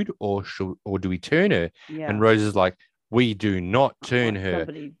food or do we turn her? Yeah. And Rose is like, we do not turn her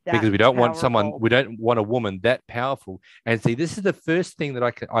because we don't want a woman that powerful. And see, this is the first thing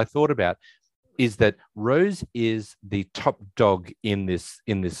that I thought about, is that Rose is the top dog in this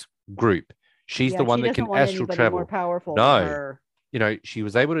group. She's the one that can astral travel. More powerful than her. She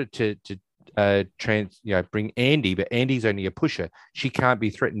was able to bring Andy, but Andy's only a pusher. She can't be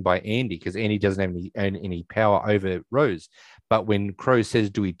threatened by Andy because Andy doesn't have any power over Rose. But when Crow says,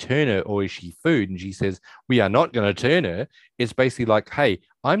 do we turn her or is she food? And she says, we are not going to turn her. It's basically like, hey,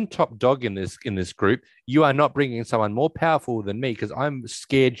 I'm top dog in this group. You are not bringing someone more powerful than me because I'm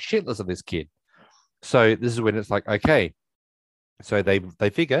scared shitless of this kid. So this is when it's like, okay. So they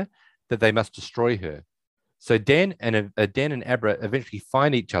figure that they must destroy her. So Dan and Abra eventually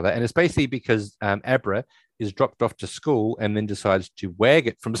find each other, and it's basically because Abra is dropped off to school and then decides to wag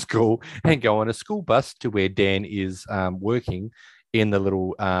it from school and go on a school bus to where Dan is working in the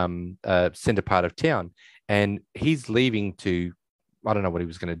little center part of town, and he's leaving to, I don't know what he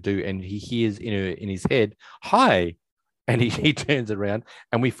was going to do, and he hears in his head, "Hi." And he turns around,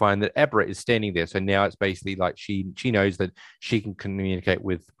 and we find that Abra is standing there. So now it's basically like she knows that she can communicate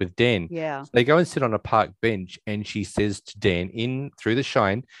with Dan. Yeah. So they go and sit on a park bench, and she says to Dan in through the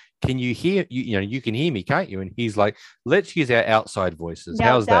shine, "Can you hear you? You know, you can hear me, can't you?" And he's like, "Let's use our outside voices."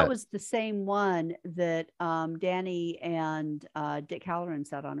 Now How's that that? was the same one that Danny and Dick Halloran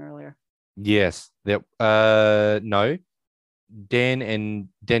sat on earlier. Yes. That no. Dan and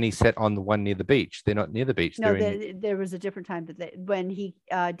Danny sat on the one near the beach. They're not near the beach. No, They're in. there was a different time that when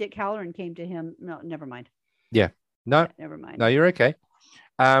Dick Halloran came to him. No, never mind. Yeah. No. Yeah, never mind. No, you're okay.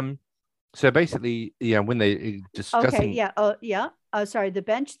 So basically, when they discussing. Okay. Yeah. Yeah. Sorry. The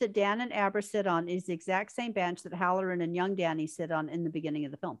bench that Dan and Abra sit on is the exact same bench that Halloran and young Danny sit on in the beginning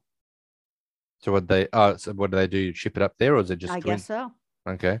of the film. So what do they do? Ship it up there, or is it just? I guess so.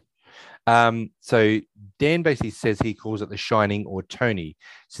 Okay. So Dan basically says he calls it the Shining or Tony,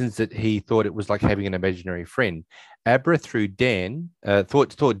 since that he thought it was like having an imaginary friend. Abra through Dan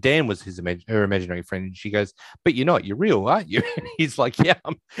thought Dan was her imaginary friend, and she goes, "But you're not. You're real, aren't you?" And he's like, "Yeah,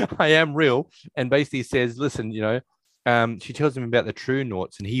 I am real." And basically says, "Listen, she tells him about the true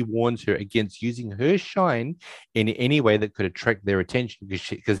noughts, and he warns her against using her shine in any way that could attract their attention,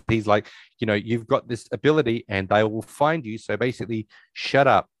 because he's like, you've got this ability and they will find you. So basically, shut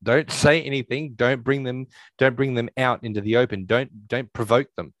up. Don't say anything. Don't bring them out into the open. Don't provoke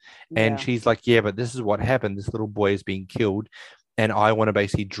them." And Yeah. she's like, "Yeah, but this is what happened. This little boy is being killed, and I want to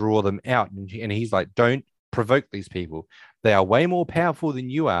basically draw them out." And he's like, "Don't provoke these people. They are way more powerful than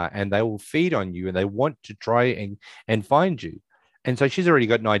you are, and they will feed on you, and they want to try and find you." And so she's already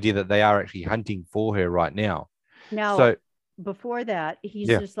got an idea that they are actually hunting for her right now. Now, So before that, he's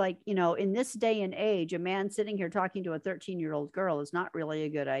just like, in this day and age, a man sitting here talking to a 13-year-old girl is not really a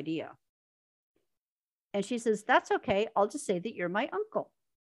good idea. And she says, "That's okay. I'll just say that you're my uncle."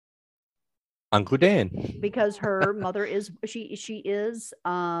 Uncle Dan. Because her mother is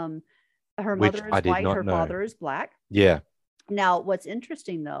her Which mother I is did white, not her know. father is black. Yeah. Now, what's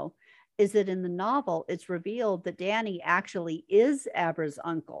interesting though is that in the novel, it's revealed that Danny actually is Abra's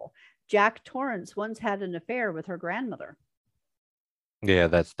uncle. Jack Torrance once had an affair with her grandmother. Yeah,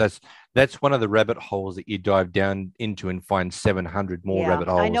 that's one of the rabbit holes that you dive down into and find 700 more rabbit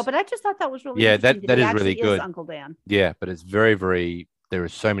holes. I know, but I just thought that was really Yeah, interesting. that he is really good. Uncle Dan. Yeah, but it's very, very. There are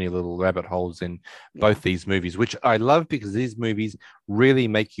so many little rabbit holes in both these movies, which I love, because these movies really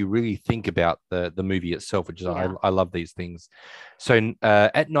make you really think about the movie itself, which is I love these things. So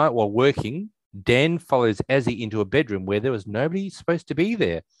at night while working, Dan follows Azzy into a bedroom where there was nobody supposed to be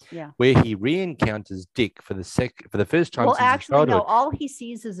there. Yeah. Where he re-encounters Dick for the first time. Well, since actually, his childhood. no. All he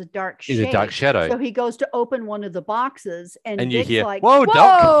sees is a dark shade. Is a dark shadow. So he goes to open one of the boxes, and you Dick's hear, like, "Whoa,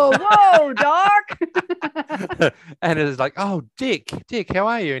 Doc! Whoa, Doc!" And it's like, "Oh, Dick, how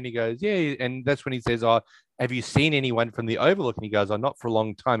are you?" And he goes, "Yeah." And that's when he says, "Oh, have you seen anyone from the Overlook?" And he goes, "Oh, not for a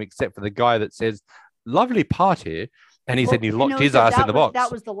long time, except for the guy that says, 'Lovely part here.'" And he said he locked his ass in the box.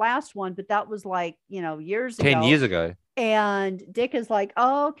 That was the last one, but that was like, years ago. 10 years ago. And Dick is like,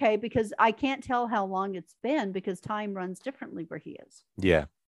 "Oh, okay," because I can't tell how long it's been, because time runs differently where he is. Yeah.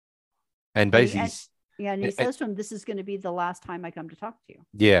 And basically, and he says to him, "This is going to be the last time I come to talk to you."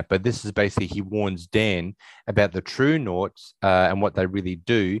 Yeah, but this is basically, he warns Dan about the true noughts and what they really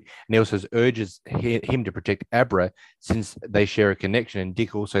do. And he also urges him to protect Abra, since they share a connection. And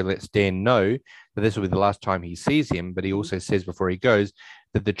Dick also lets Dan know that this will be the last time he sees him. But he also says before he goes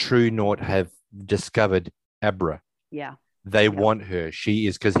that the true nought have discovered Abra. Yeah. They want her. She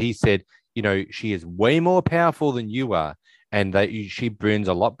is, because he said, she is way more powerful than you are. And she burns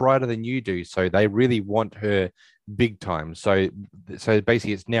a lot brighter than you do. So they really want her big time. So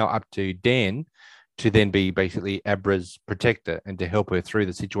basically, it's now up to Dan to then be basically Abra's protector and to help her through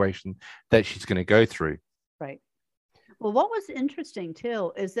the situation that she's going to go through. Right. Well, what was interesting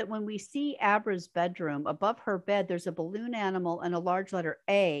too is that when we see Abra's bedroom, above her bed, there's a balloon animal and a large letter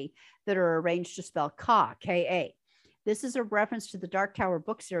A that are arranged to spell Ka, K-A. This is a reference to the Dark Tower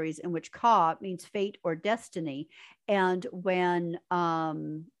book series, in which Ka means fate or destiny. And when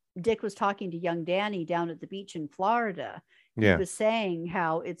Dick was talking to young Danny down at the beach in Florida, he was saying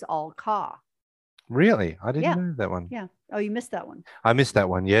how it's all Ka. Really? I didn't know that one. Yeah. Oh, you missed that one. I missed that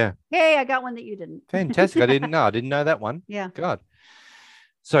one. Yeah. Hey, I got one that you didn't. Fantastic. I didn't know that one. Yeah. God.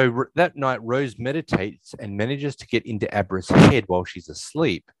 So that night, Rose meditates and manages to get into Abra's head while she's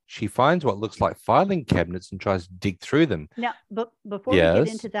asleep. She finds what looks like filing cabinets and tries to dig through them. Now, but before we get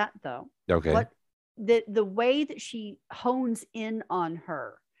into that, though, okay, the way that she hones in on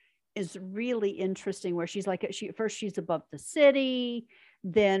her is really interesting, where she's like, first she's above the city,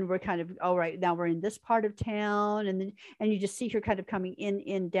 then we're kind of, all right, now we're in this part of town, and you just see her kind of coming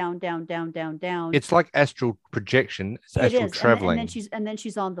in, down, down, down, down, down. It's like astral projection. It's It astral is, and traveling. then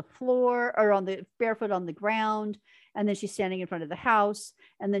she's on the floor, or on the barefoot on the ground, and then she's standing in front of the house,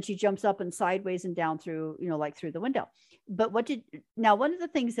 and then she jumps up and sideways and down through, like through the window. But one of the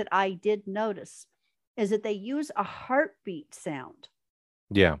things that I did notice is that they use a heartbeat sound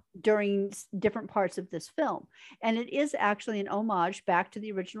Yeah. during different parts of this film. And it is actually an homage back to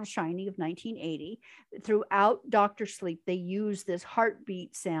the original Shining of 1980. Throughout Doctor Sleep, they use this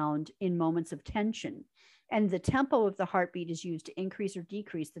heartbeat sound in moments of tension. And the tempo of the heartbeat is used to increase or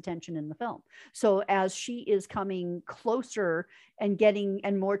decrease the tension in the film. So as she is coming closer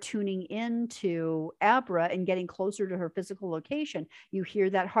and more tuning into Abra and getting closer to her physical location, you hear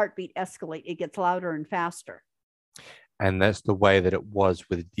that heartbeat escalate. It gets louder and faster. And that's the way that it was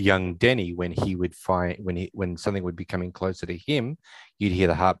with young Denny. When he would find, when something would be coming closer to him, you'd hear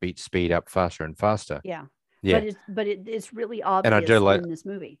the heartbeat speed up faster and faster. Yeah. Yeah. But it's really And I do obvious like, in this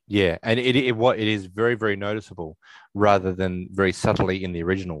movie. yeah, and it is very, very noticeable rather than very subtly in the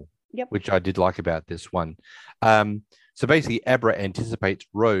original. Yep. Which I did like about this one. So basically, Abra anticipates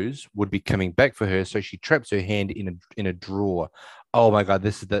Rose would be coming back for her, so she traps her hand in a drawer. Oh my God,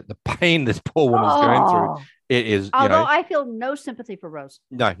 this is the pain this poor woman's going through. It is. Although I feel no sympathy for Rose.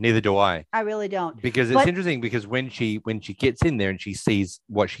 No, neither do I. I really don't. Because it's interesting, because when she gets in there and she sees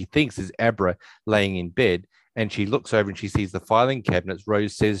what she thinks is Abra laying in bed, and she looks over and she sees the filing cabinets,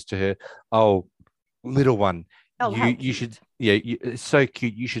 Rose says to her, "Oh, little one, you should, it's so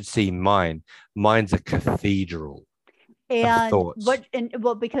cute. You should see mine. Mine's a cathedral." And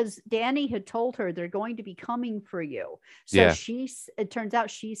because Danny had told her they're going to be coming for you. So it turns out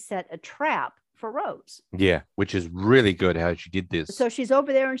she set a trap for Rose. Yeah, which is really good how she did this. So she's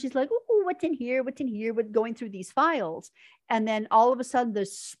over there and she's like, "Oh, what's in here? What's in here?" With going through these files. And then all of a sudden the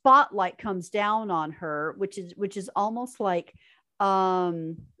spotlight comes down on her, which is almost like,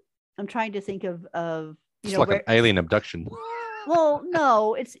 I'm trying to think of it's like an alien abduction. Well,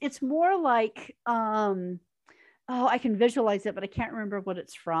 no, it's more like, I can visualize it, but I can't remember what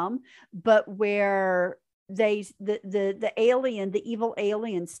it's from. But where the alien, the evil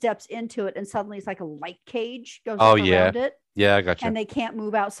alien, steps into it, and suddenly it's like a light cage goes around it. Yeah, I got you. And they can't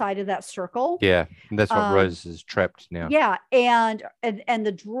move outside of that circle. Yeah, and that's what Rose is trapped now. Yeah, and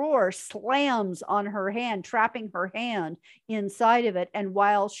the drawer slams on her hand, trapping her hand inside of it. And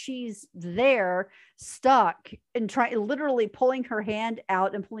while she's there, stuck and literally pulling her hand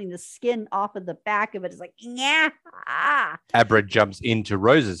out and pulling the skin off of the back of it, is like, yeah. Abra jumps into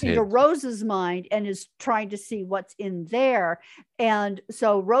Rose's head, into Rose's mind, and is trying to see what's in there. And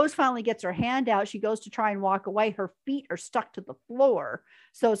so Rose finally gets her hand out. She goes to try and walk away. Her feet are stuck to the floor.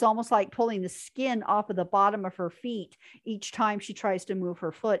 So it's almost like pulling the skin off of the bottom of her feet. Each time she tries to move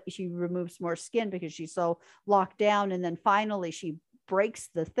her foot, she removes more skin because she's so locked down. And then finally she breaks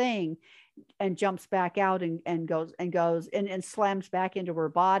the thing and jumps back out and goes and slams back into her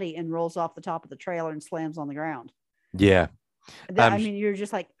body and rolls off the top of the trailer and slams on the ground. Yeah. I mean, you're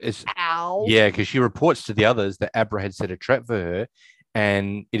just like, ow. Yeah, because she reports to the others that Abra had set a trap for her,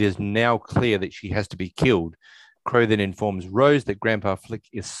 and it is now clear that she has to be killed. Crow then informs Rose that Grandpa Flick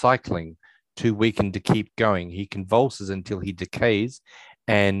is cycling, too weakened to keep going. He convulses until he decays,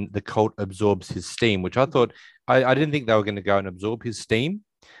 and the cult absorbs his steam, which I thought, I didn't think they were going to go and absorb his steam.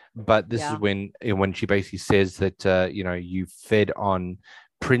 But this is when she basically says that, you fed on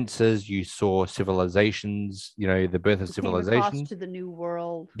princes, you saw civilizations, the birth of civilization to the new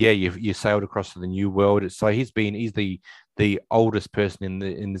world. Yeah, you sailed across to the new world. So he's the oldest person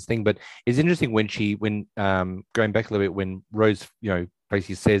in this thing. But it's interesting when going back a little bit, when Rose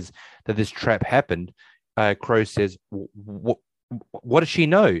basically says that this trap happened, Crow says, what does she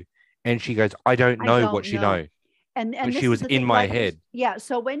know? And she goes, I don't know what she know. And she was in my head. Yeah.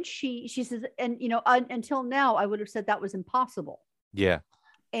 So when she says, and until now, I would have said that was impossible. Yeah.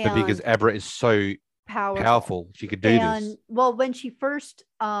 But because Abra is so powerful, she could do this. Well, when she first,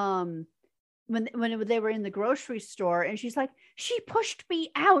 when they were in the grocery store, and she's like, she pushed me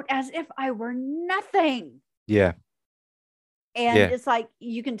out as if I were nothing. Yeah. And it's like,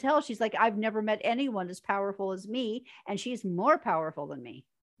 you can tell she's like, I've never met anyone as powerful as me, and she's more powerful than me.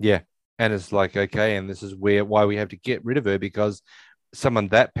 Yeah. And it's like, okay, and this is why we have to get rid of her, because someone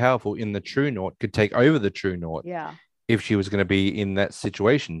that powerful in the True North could take over the True North. Yeah. If she was going to be in that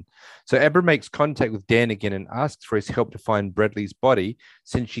situation. So Abra makes contact with Dan again and asks for his help to find Bradley's body,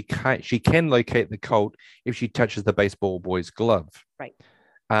 since she can locate the cult if she touches the baseball boy's glove. Right.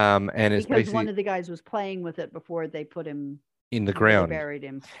 And it's because one of the guys was playing with it before they put him in the where they ground. buried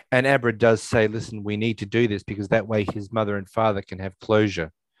him. And Abra does say, listen, we need to do this because that way his mother and father can have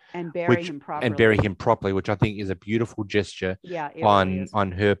closure. And bury him properly. And bury him properly, which I think is a beautiful gesture It on really is.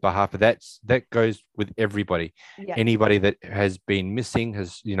 on her behalf. That goes with everybody. Yeah. Anybody that has been missing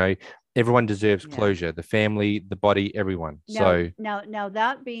has, everyone deserves closure. The family, the body, everyone. Now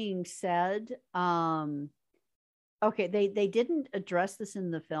that being said, okay, they didn't address this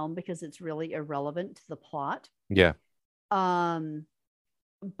in the film because it's really irrelevant to the plot. Yeah. But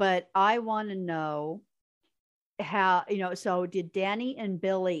I want to know how, so did Danny and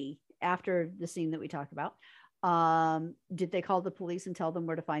Billy, after the scene that we talked about, did they call the police and tell them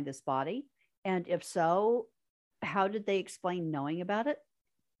where to find this body? And if so, how did they explain knowing about it?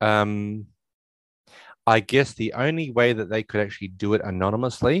 I guess the only way that they could actually do it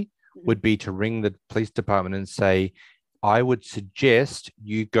anonymously would be to ring the police department and say, I would suggest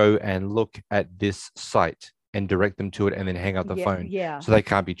you go and look at this site and direct them to it and then hang up the phone. Yeah. So they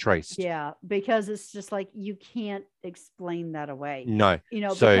can't be traced. Yeah. Because it's just like, you can't explain that away. No.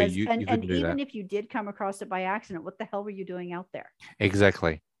 So because, you and do even that. if you did come across it by accident, what the hell were you doing out there?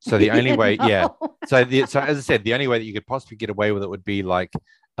 Exactly. So the only way, So as I said, the only way that you could possibly get away with it would be like,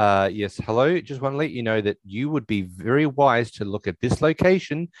 yes, hello, just want to let you know that you would be very wise to look at this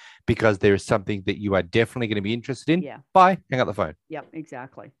location because there is something that you are definitely going to be interested in. Yeah. Bye. Hang up the phone. Yep,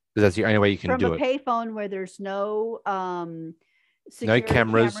 exactly. Because that's the only way you can do it. From a payphone where there's no no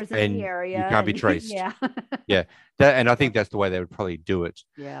cameras in the area. You can't be traced. Yeah. Yeah. And I think that's the way they would probably do it.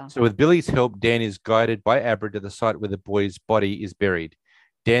 Yeah. So with Billy's help, Dan is guided by Abra to the site where the boy's body is buried.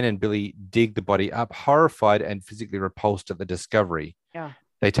 Dan and Billy dig the body up, horrified and physically repulsed at the discovery. Yeah.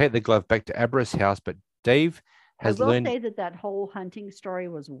 They take the glove back to Abra's house, but Dave has learned. I will say that whole hunting story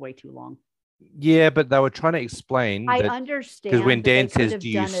was way too long. Yeah, but they were trying to explain. I understand. Because when Dan says, do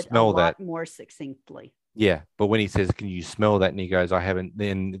you smell that? More succinctly. Yeah, but when he says, can you smell that? And he goes, I haven't.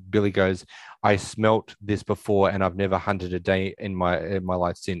 Then Billy goes, I smelt this before and I've never hunted a day in my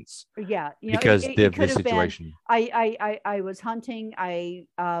life since. Yeah. Because of this situation. I was hunting. I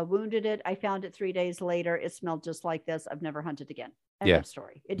wounded it. I found it 3 days later. It smelled just like this. I've never hunted again. End of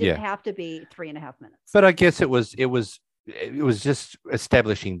story. It didn't have to be 3.5 minutes. But I guess it was just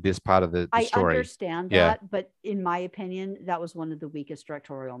establishing this part of the story. I understand that, but in my opinion, that was one of the weakest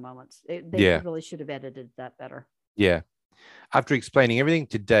directorial moments. They really should have edited that better. Yeah. After explaining everything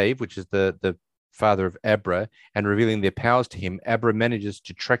to Dave, which is the father of Abra, and revealing their powers to him, Abra manages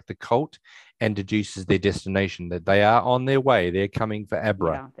to track the cult and deduces their destination, that they are on their way. They're coming for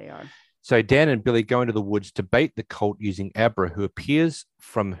Abra. Yeah, they are. So Dan and Billy go into the woods to bait the cult using Abra, who appears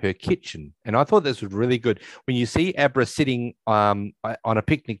from her kitchen. And I thought this was really good. When you see Abra sitting on a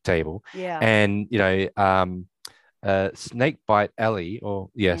picnic table, and Snakebite Ellie,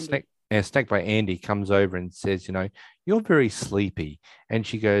 Snakebite Andy comes over and says, you're very sleepy. And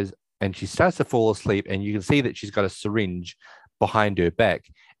she goes, and she starts to fall asleep, and you can see that she's got a syringe behind her back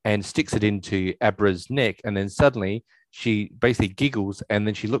and sticks it into Abra's neck, and then suddenly she basically giggles, and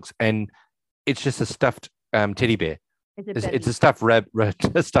then she looks, and it's just a stuffed teddy bear. It's a stuffed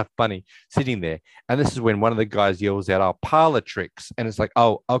a stuffed bunny sitting there. And this is when one of the guys yells out, "Oh, parlor tricks!" And it's like,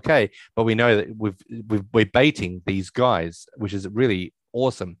 oh, okay, but we know that we're baiting these guys, which is really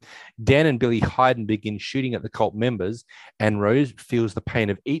awesome. Dan and Billy hide and begin shooting at the cult members, and Rose feels the pain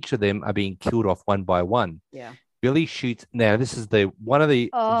of each of them are being killed off one by one. Yeah. Billy shoots. Now, this is one of the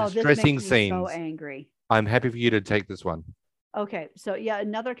distressing scenes. So angry. I'm happy for you to take this one. Okay. So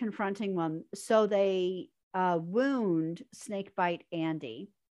another confronting one. So they wound Snakebite Andy.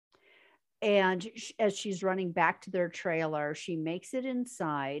 And as she's running back to their trailer, she makes it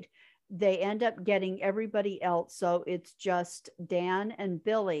inside. They end up getting everybody else. So it's just Dan and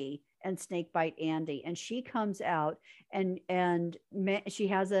Billy and Snakebite Andy. And she comes out and she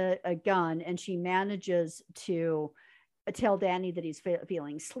has a gun, and she manages to tell Danny that he's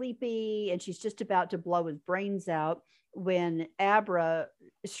feeling sleepy, and she's just about to blow his brains out when Abra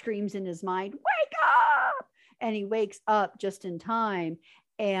screams in his mind, "Wake up!" And he wakes up just in time.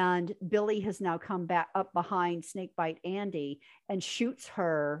 And Billy has now come back up behind Snakebite Andy and shoots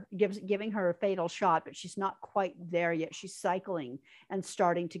her, giving her a fatal shot, but she's not quite there yet. She's cycling and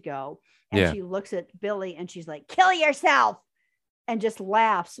starting to go. And she looks at Billy and she's like, "Kill yourself," and just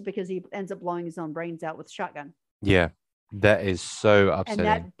laughs because he ends up blowing his own brains out with a shotgun. Yeah. That is so upsetting. And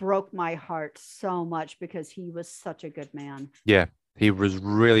that broke my heart so much because he was such a good man. Yeah, he's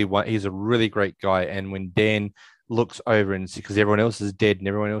a really great guy. And when Dan looks over and because everyone else is dead and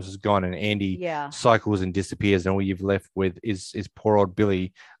everyone else is gone, and Andy Yeah. cycles and disappears, and all you've left with is poor old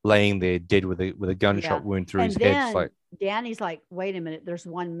Billy laying there dead with a Yeah. gunshot wound through And his head. It's then like, Danny's like, wait a minute, there's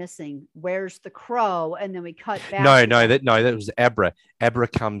one missing. Where's the crow? And then we cut back. that was Abra. Abra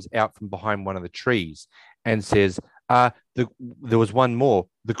comes out from behind one of the trees and says, there was one more.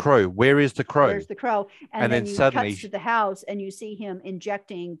 The crow. Where is the crow? Where's the crow? And then you suddenly cuts to the house and you see him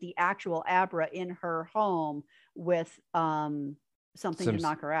injecting the actual Abra in her home with something to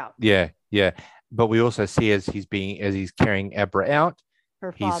knock her out. Yeah, yeah. But we also see as he's carrying Abra out,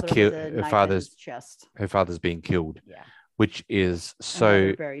 her father killed. Her father's being killed. Yeah. Which is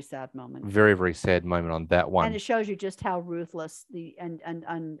so very sad moment. Very, very sad moment on that one. And it shows you just how ruthless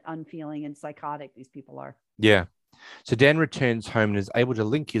and unfeeling and psychotic these people are. Yeah. So Dan returns home and is able to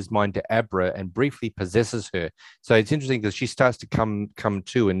link his mind to Abra and briefly possesses her. So it's interesting because she starts to come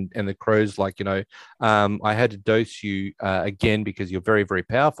to, and the crow's like, I had to dose you again because you're very, very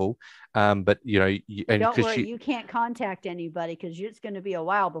powerful. But and don't worry, you can't contact anybody because it's going to be a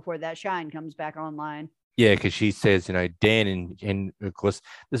while before that shine comes back online. Yeah, because she says, Dan, and of course,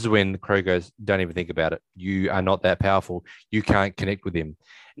 this is when the crow goes, don't even think about it. You are not that powerful. You can't connect with him.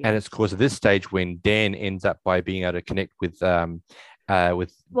 Yeah. And it's, of course, at this stage when Dan ends up by being able to connect with Abra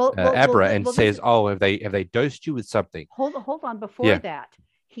and says, have they dosed you with something? Hold on. Before that,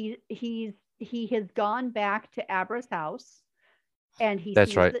 he has gone back to Abra's house. And he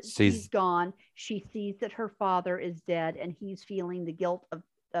sees that she's gone. She sees that her father is dead, and he's feeling the guilt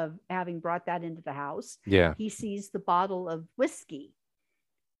of having brought that into the house. Yeah. He sees the bottle of whiskey.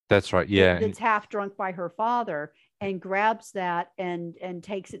 That's right. Yeah. That's half drunk by her father, and grabs that and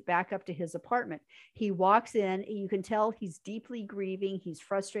takes it back up to his apartment. He walks in. You can tell he's deeply grieving. He's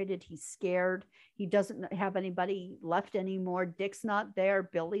frustrated. He's scared. He doesn't have anybody left anymore. Dick's not there.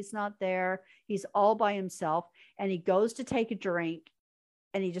 Billy's not there. He's all by himself. And he goes to take a drink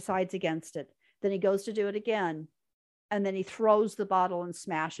and he decides against it. Then he goes to do it again. And then he throws the bottle and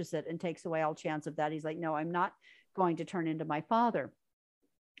smashes it and takes away all chance of that. He's like, no, I'm not going to turn into my father.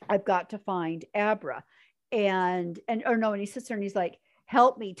 I've got to find Abra. And he sits there and he's like,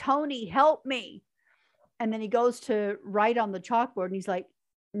 help me, Tony, help me. And then he goes to write on the chalkboard and he's like,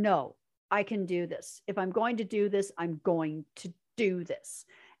 no, I can do this. If I'm going to do this, I'm going to do this.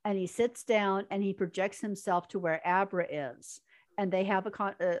 And he sits down and he projects himself to where Abra is. And they have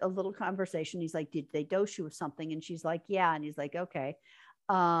a little conversation. He's like, did they dose you with something? And she's like, yeah. And he's like, okay.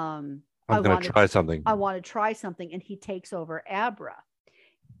 I'm going to try something. I want to try something. And he takes over Abra.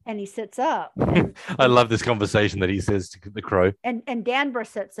 And he sits up. I love this conversation that he says to the crow. And Dabra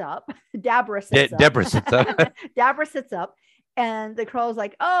sits up. Dabra sits up. And the crow's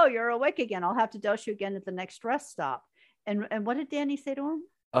like, oh, you're awake again. I'll have to dose you again at the next rest stop. And what did Danny say to him?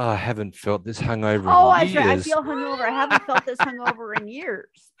 Oh, I haven't felt this hungover in years. I feel hungover. I haven't felt this hungover in years.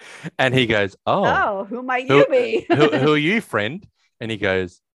 And he goes, oh, who might you be? who are you, friend? And he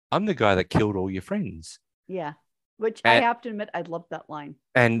goes, I'm the guy that killed all your friends. Yeah. Which I have to admit, I love that line.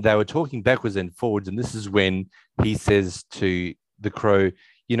 And they were talking backwards and forwards. And this is when he says to the crow,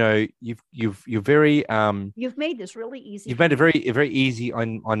 you're very you've made this really easy. You've made it very, very easy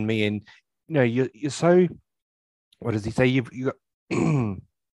on me. And you're so, what does he say? You got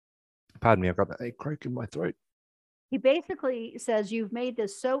pardon me, I've got a croak in my throat. He basically says, you've made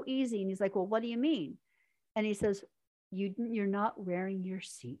this so easy. And he's like, well, what do you mean? And he says, you're not wearing your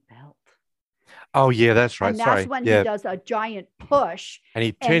seatbelt. Oh, yeah, that's right. And that's when he does a giant push. And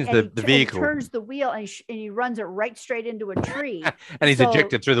he turns the vehicle. He turns the wheel and he runs it right straight into a tree. And he's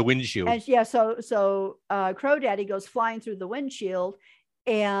ejected through the windshield. And so Crow Daddy goes flying through the windshield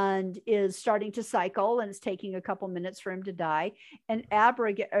and is starting to cycle, and it's taking a couple minutes for him to die. And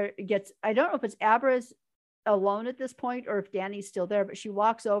Abra gets, I don't know if it's Abra's alone at this point or if Danny's still there, but she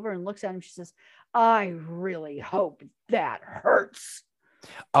walks over and looks at him. She says, I really hope that hurts.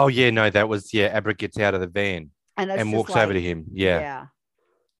 Oh, yeah, no, that was, Abra gets out of the van and walks over to him. Yeah.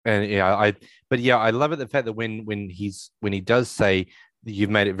 And I love it, the fact that when he does say that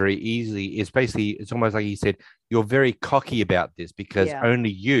you've made it very easy, it's almost like he said, you're very cocky about this because only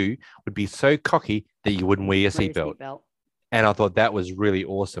you would be so cocky that you wouldn't wear your seatbelt. And I thought that was really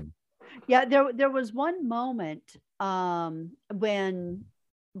awesome. Yeah, there was one moment when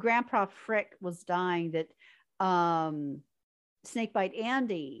Grandpa Frick was dying that Snakebite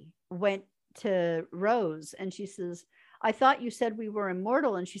Andy went to Rose and she says, I thought you said we were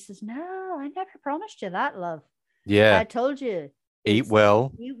immortal. And she says, no, I never promised you that, love. Yeah. I told you. Eat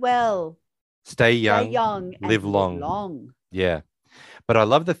well. Stay young. Live long. long. Yeah. But I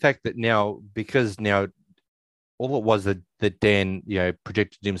love the fact that now, because now all it was that Dan,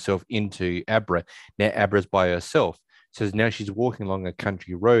 projected himself into Abra. Now Abra's by herself. So now she's walking along a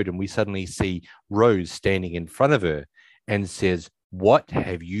country road, and we suddenly see Rose standing in front of her and says, "What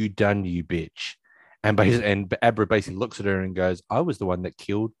have you done, you bitch?" And Abra basically looks at her and goes, "I was the one that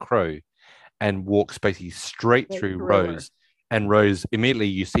killed Crow," and walks basically straight through Rose. And Rose, immediately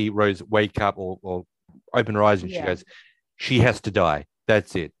you see Rose wake up or open her eyes, and she goes, "She has to die.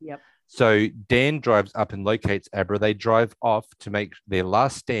 That's it." Yep. So Dan drives up and locates Abra. They drive off to make their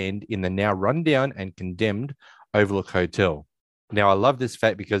last stand in the now rundown and condemned Overlook Hotel. Now, I love this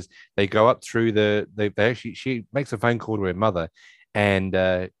fact because they go up through she makes a phone call to her mother, and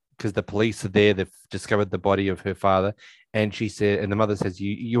because the police are there, they've discovered the body of her father, and the mother says,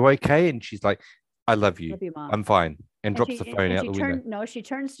 "You okay?" And she's like, "I love you. I'm fine," and drops the phone out the window. No, she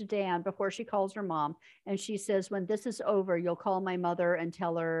turns to Dan before she calls her mom, and she says, "When this is over, you'll call my mother and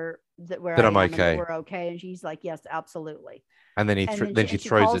tell her that I'm okay, and that we're okay." And she's like, "Yes, absolutely." And then she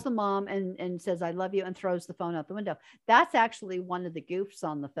calls the mom and says, "I love you," and throws the phone out the window. That's actually one of the goofs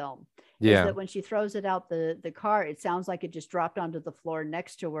on the film. Yeah. Is that when she throws it out the car, it sounds like it just dropped onto the floor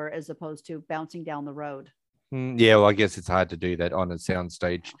next to her as opposed to bouncing down the road. Yeah, well, I guess it's hard to do that on a sound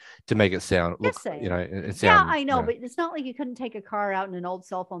stage to make it sound Yeah, I know, but it's not like you couldn't take a car out and an old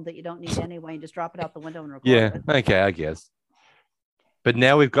cell phone that you don't need anyway and just drop it out the window and record it. Yeah, okay, I guess. But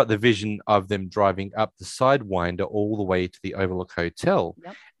now we've got the vision of them driving up the Sidewinder all the way to the Overlook Hotel.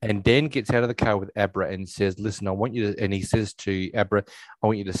 Yep. And Dan gets out of the car with Abra and says, "Listen, I want you to," and he says to Abra, "I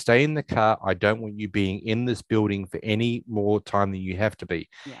want you to stay in the car. I don't want you being in this building for any more time than you have to be."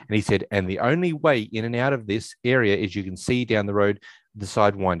 Yeah. And he said, "And the only way in and out of this area is you can see down the road the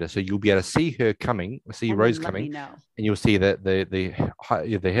Sidewinder. So you'll be able to see her coming, see Rose coming, and you'll see the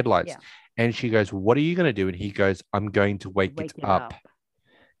headlights." Yeah. And she goes, "What are you going to do?" And he goes, "I'm going to wake it up."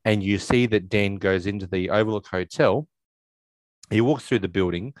 And you see that Dan goes into the Overlook Hotel. He walks through the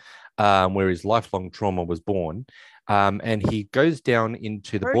building where his lifelong trauma was born. And he goes down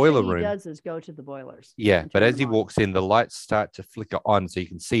into the boiler room. First thing he does is go to the boilers. Yeah, but as he walks in, the lights start to flicker on, so you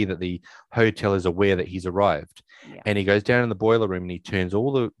can see that the hotel is aware that he's arrived. Yeah. And he goes down in the boiler room and he turns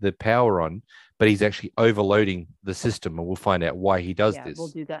all the power on, but he's actually overloading the system, and we'll find out why he does this. We'll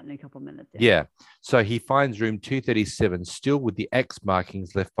do that in a couple minutes. Yeah. So he finds room 237 still with the X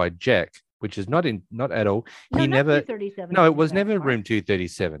markings left by Jack, which is not at all. No, he never. No, it was never room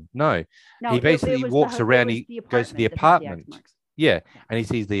 237. No, he basically walks around. He goes to the apartment. Yeah, and he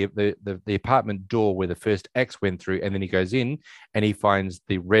sees the apartment door where the first X went through, and then he goes in and he finds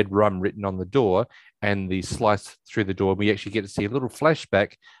the red rum written on the door and the slice through the door. We actually get to see a little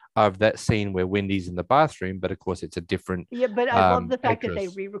flashback of that scene where Wendy's in the bathroom, but of course it's a different. Yeah, but I love the fact that they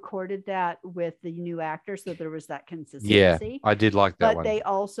re-recorded that with the new actor, so there was that consistency. Yeah, I did like that. But they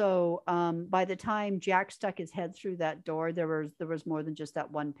also, by the time Jack stuck his head through that door, there was more than just that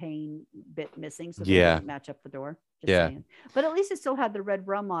one pane bit missing, so they didn't match up the door. Saying. But at least it still had the red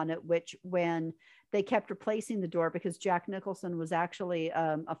rum on it, which when they kept replacing the door, because Jack Nicholson was actually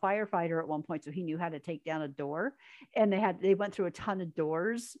a firefighter at one point, so he knew how to take down a door, and they went through a ton of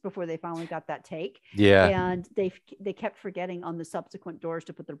doors before they finally got that take. Yeah, and they kept forgetting on the subsequent doors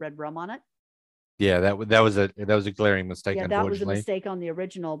to put the red rum on it. Yeah, that was a glaring mistake. Yeah, that was a mistake on the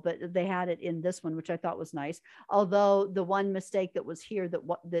original, but they had it in this one, which I thought was nice. Although the one mistake that was here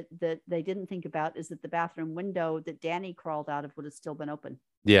that they didn't think about is that the bathroom window that Danny crawled out of would have still been open.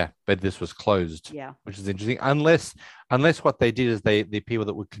 Yeah, but this was closed. Yeah, which is interesting. Unless what they did is the people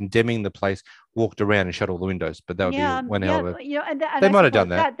that were condemning the place walked around and shut all the windows. But that would be one hell of a. And they might have done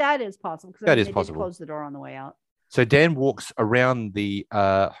that. That is possible. That is possible. Close the door on the way out. So Dan walks around the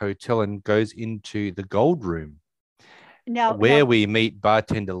hotel and goes into the gold room. Where we meet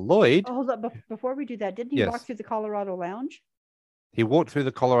bartender Lloyd. Oh, hold up. Before we do that, didn't he walk through the Colorado Lounge? He walked through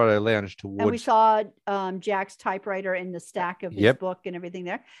the Colorado Lounge towards. And we saw Jack's typewriter in the stack of his book and everything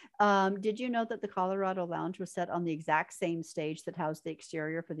there. Did you know that the Colorado Lounge was set on the exact same stage that housed the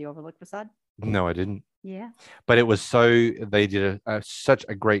exterior for the Overlook facade? No, I didn't. Yeah. But it was they did such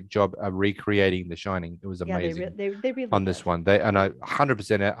a great job of recreating The Shining. It was amazing. They really on this one.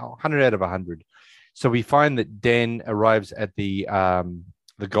 100%, 100 out of 100. So we find that Dan arrives at the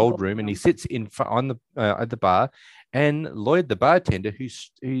gold room and he sits at the bar, and Lloyd, the bartender,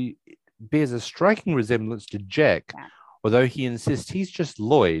 who bears a striking resemblance to Jack, although he insists he's just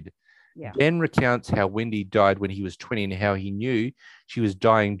Lloyd. Yeah. Dan recounts how Wendy died when he was 20 and how he knew she was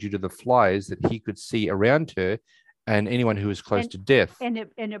dying due to the flies that he could see around her and anyone who was close to death. And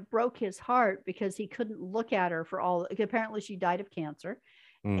it broke his heart because he couldn't look at her for all. Apparently she died of cancer.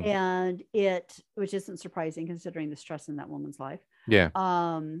 And which isn't surprising considering the stress in that woman's life. Yeah.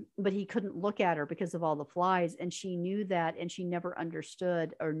 But he couldn't look at her because of all the flies, and she knew that, and she never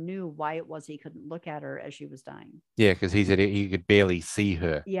understood or knew why it was he couldn't look at her as she was dying. Yeah, because he said he could barely see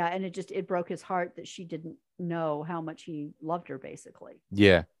her. Yeah, and it broke his heart that she didn't know how much he loved her, basically.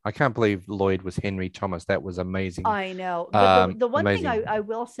 Yeah, I can't believe Lloyd was Henry Thomas. That was amazing. I know, but the one amazing. thing I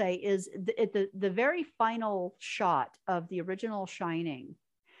will say is the very final shot of the original Shining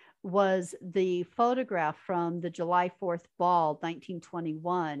was the photograph from the July 4th ball,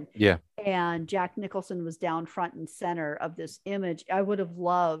 1921. Yeah. And Jack Nicholson was down front and center of this image. I would have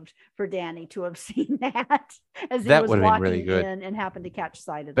loved for Danny to have seen that as that he was walking really good. in and happened to catch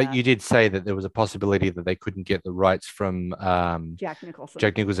sight of but that. But you did say that there was a possibility that they couldn't get the rights from Jack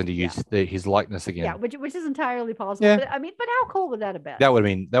Nicholson to use his likeness again. Yeah, which is entirely possible. Yeah. But how cool would that have been? That would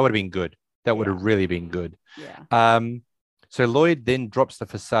have been good. That would have really been good. Yeah. So Lloyd then drops the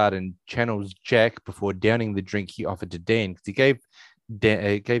facade and channels Jack before downing the drink he offered to Dan, because he gave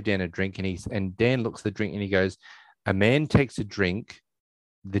Dan a drink, and Dan looks at the drink and he goes, "A man takes a drink,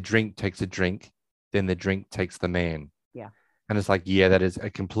 the drink takes a drink, then the drink takes the man." Yeah. And it's like, yeah, that is a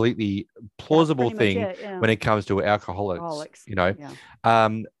completely plausible thing when it comes to alcoholics. You know.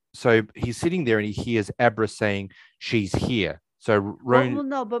 Yeah. So he's sitting there and he hears Abra saying, "She's here." So well,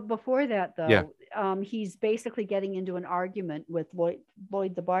 no, but before that though, he's basically getting into an argument with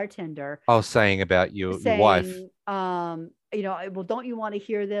Lloyd the bartender. Oh, saying about your wife. Well, don't you want to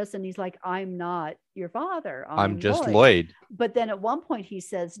hear this? And he's like, "I'm not your father. I'm just Lloyd." But then at one point he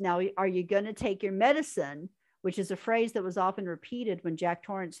says, "Now, are you going to take your medicine?" Which is a phrase that was often repeated when Jack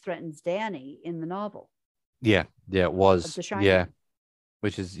Torrance threatens Danny in the novel. Yeah, it was. Yeah.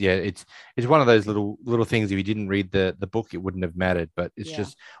 Which is, it's one of those little things. If you didn't read the book, it wouldn't have mattered, but it's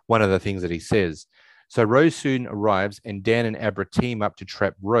just one of the things that he says. So Rose soon arrives, and Dan and Abra team up to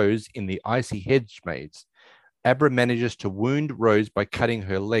trap Rose in the icy hedge maze. Abra manages to wound Rose by cutting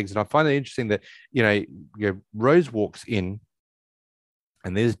her legs, and I find it interesting that Rose walks in,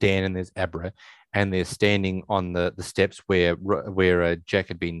 and there's Dan and there's Abra, and they're standing on the steps where Jack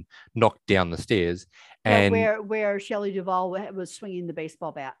had been knocked down the stairs. And where Shelley Duvall was swinging the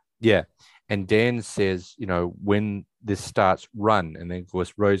baseball bat. Yeah. And Dan says, when this starts, run. And then, of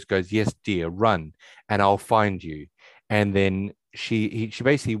course, Rose goes, "Yes, dear, run, and I'll find you." And then she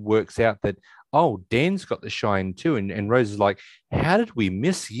basically works out that, oh, Dan's got the shine too. And Rose is like, "How did we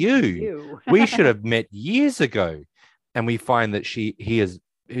miss you? We should have met years ago." And we find that he's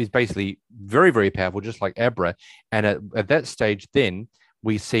basically very, very powerful, just like Abra. And at that stage, then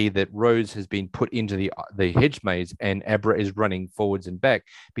we see that Rose has been put into the hedge maze, and Abra is running forwards and back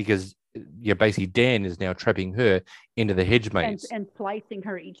because basically Dan is now trapping her into the hedge maze and slicing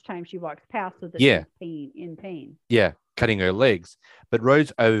her each time she walks past, so that she's in pain. Yeah, cutting her legs. But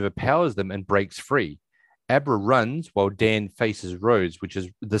Rose overpowers them and breaks free. Abra runs while Dan faces Rose, which is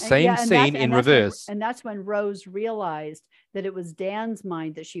the same scene in reverse. And that's when Rose realized that it was Dan's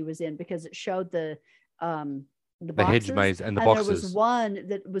mind that she was in, because it showed the boxes, hedge maze and the boxes. There was one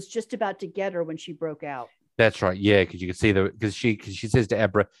that was just about to get her when she broke out. That's right. Yeah, because you can see because she says to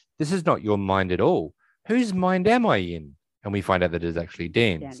Abra, "This is not your mind at all. Whose mind am I in?" And we find out that it is actually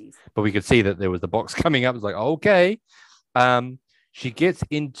Dan's. But we could see that there was the box coming up. It's like, okay. She gets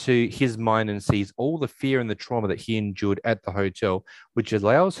into his mind and sees all the fear and the trauma that he endured at the hotel, which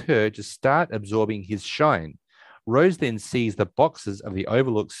allows her to start absorbing his shine. Rose then sees the boxes of the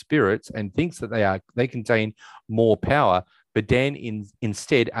Overlook spirits and thinks that they contain more power, but Dan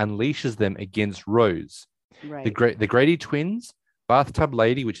instead unleashes them against Rose. Right. The Grady twins, Bathtub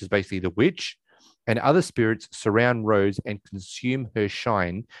Lady, which is basically the witch, and other spirits surround Rose and consume her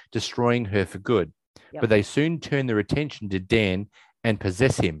shine, destroying her for good. Yep. But they soon turn their attention to Dan and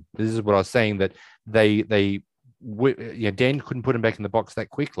possess him. This is what I was saying, that Dan couldn't put him back in the box that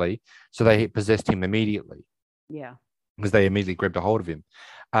quickly, so they possessed him immediately. Yeah, because they immediately grabbed a hold of him.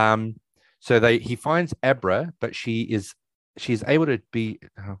 So he finds Abra, but she's able to be.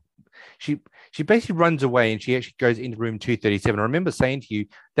 She basically runs away, and she actually goes into room 237. I remember saying to you,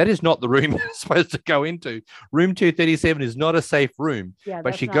 that is not the room you're supposed to go into. Room 237 is not a safe room. Yeah,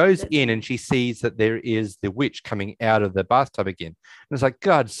 but she goes in and she sees that there is the witch coming out of the bathtub again. And it's like,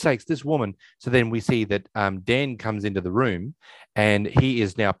 God's sakes, this woman. So then we see that Dan comes into the room, and he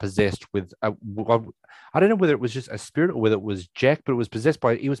is now possessed with I don't know whether it was just a spirit or whether it was Jack, but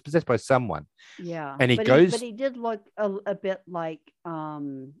he was possessed by someone. Yeah. And but he did look a bit like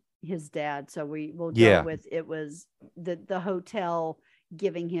his dad. So we will go with, it was the hotel,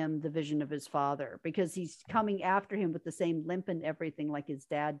 giving him the vision of his father, because he's coming after him with the same limp and everything like his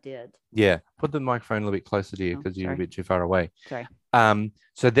dad did. Yeah. Put the microphone a little bit closer to you because you're a bit too far away. Sorry.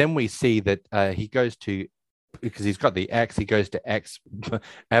 So then we see that he goes to, because he's got the axe, he goes to axe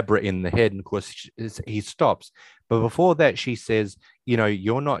Abra in the head, and of course he stops. But before that, she says,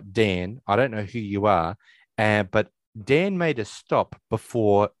 you're not Dan. I don't know who you are, but Dan made a stop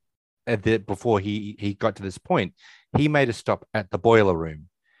before he got to this point. He made a stop at the boiler room,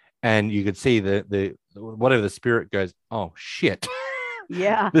 and you could see the whatever the spirit goes, oh shit.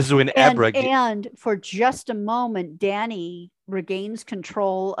 Yeah. This is when Abra and for just a moment, Danny regains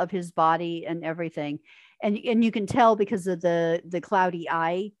control of his body and everything. And you can tell because of the cloudy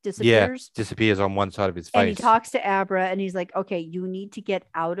eye disappears. Yeah, disappears on one side of his face. And he talks to Abra and he's like, okay, you need to get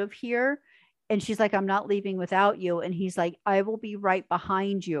out of here. And she's like, I'm not leaving without you. And he's like, I will be right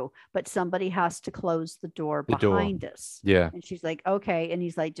behind you, but somebody has to close the door behind us. Yeah. And she's like, okay. And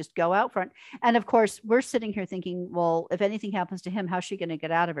he's like, just go out front. And of course, we're sitting here thinking, well, if anything happens to him, how's she going to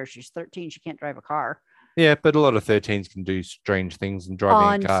get out of here? She's 13. She can't drive a car. Yeah, but a lot of 13s can do strange things and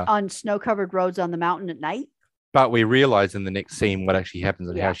driving a car. On snow-covered roads on the mountain at night. But we realize in the next scene what actually happens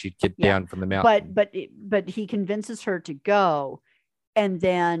and how she'd get down from the mountain. But he convinces her to go. And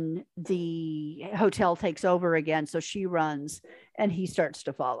then the hotel takes over again. So she runs and he starts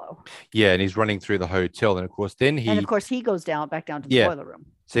to follow. Yeah. And he's running through the hotel. And of course, he goes back down to the boiler room.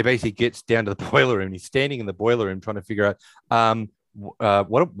 So he basically gets down to the boiler room. He's standing in the boiler room trying to figure out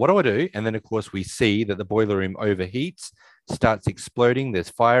what do I do? And then, of course, we see that the boiler room overheats, starts exploding. There's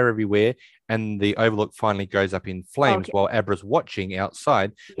fire everywhere. And the Overlook finally goes up in flames while Abra's watching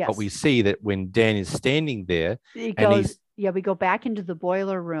outside. Yes. But we see that when Dan is standing there, we go back into the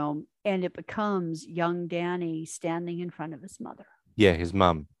boiler room and it becomes young Danny standing in front of his mother. Yeah, his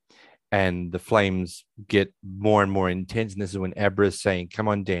mum. And the flames get more and more intense. And this is when Abra is saying, come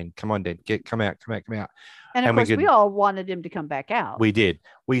on, Dan, come out. And of course, we all wanted him to come back out. We did.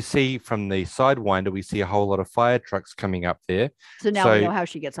 We see from the Sidewinder, we see a whole lot of fire trucks coming up there. So now we know how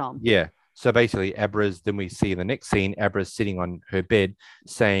she gets home. Yeah. So basically, then we see in the next scene, Abra's sitting on her bed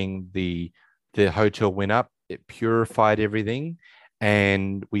saying the hotel went up. It purified everything.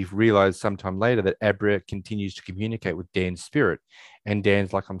 And we've realized sometime later that Abra continues to communicate with Dan's spirit. And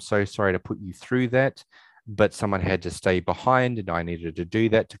Dan's like, I'm so sorry to put you through that, but someone had to stay behind and I needed to do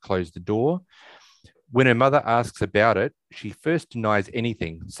that to close the door. When her mother asks about it, she first denies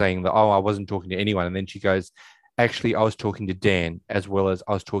anything, saying that, I wasn't talking to anyone. And then she goes, actually, I was talking to Dan as well as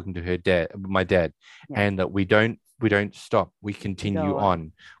I was talking to my dad, and that we don't stop. We continue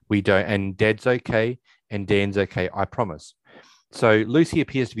on. We don't, and Dad's okay and Dan's okay. I promise. So Lucy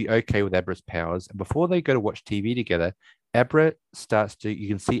appears to be okay with Abra's powers. And before they go to watch TV together, you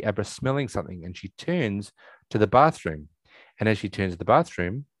can see Abra smelling something and she turns to the bathroom. And as she turns to the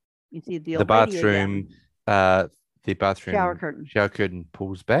bathroom, you see the bathroom shower curtain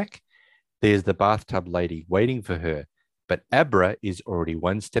pulls back. There's the bathtub lady waiting for her. But Abra is already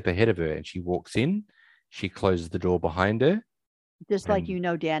one step ahead of her and she walks in. She closes the door behind her. Just like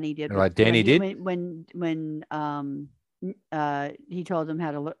Danny did. Like Danny did. When he told him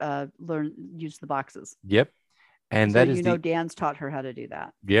how to use the boxes. Yep. And so that is Dan's taught her how to do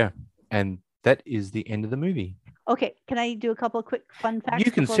that. Yeah. And that is the end of the movie. Okay. Can I do a couple of quick fun facts?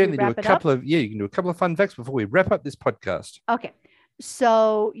 You can certainly do a couple of fun facts before we wrap up this podcast. Okay.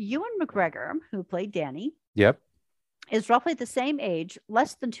 So Ewan McGregor, who played Danny. Yep. Is roughly the same age,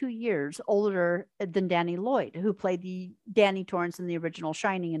 less than 2 years older than Danny Lloyd, who played the Danny Torrance in the original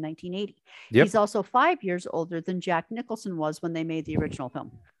Shining in 1980. Yep. He's also 5 years older than Jack Nicholson was when they made the original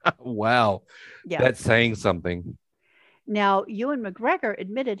film. Wow. Yeah. That's saying something. Now, Ewan McGregor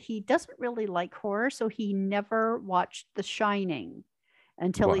admitted he doesn't really like horror, so he never watched The Shining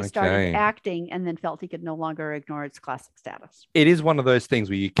until he started acting and then felt he could no longer ignore its classic status. It is one of those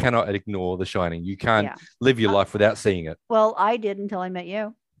things where you cannot ignore The Shining. You can't live your life without seeing it. Well, I did until I met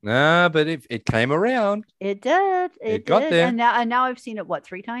you. But it came around. It did. It got there. And now I've seen it,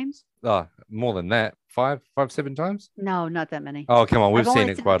 3 times? Oh, more than that. 7 times? No, not that many. Oh, come on. We've seen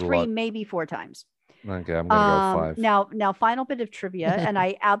it quite a lot. 3, maybe 4 times. Okay, I'm going to go 5. Now, final bit of trivia, and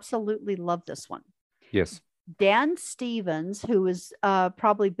I absolutely love this one. Yes. Dan Stevens, who is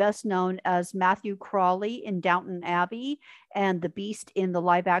probably best known as Matthew Crawley in Downton Abbey and the Beast in the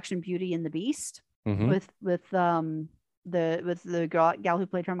live-action Beauty and the Beast, with the gal who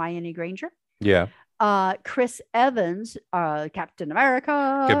played Hermione Granger. Yeah. Chris Evans, Captain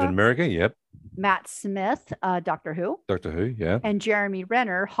America. Yep. Matt Smith, Doctor Who. Yeah. And Jeremy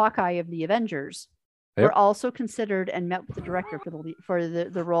Renner, Hawkeye of the Avengers. were also considered and met with the director for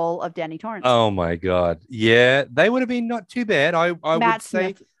the role of Danny Torrance. Oh my God. Yeah, they would have been not too bad. I would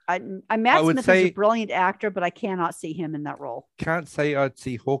say Smith. Matt Smith is a brilliant actor, but I cannot see him in that role. Can't say I'd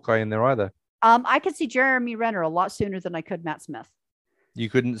see Hawkeye in there either. I could see Jeremy Renner a lot sooner than I could Matt Smith. You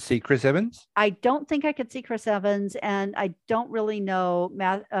couldn't see Chris Evans? I don't think I could see Chris Evans, and I don't really know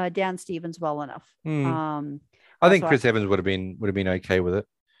Dan Stevens well enough. I think Chris Evans would have been okay with it.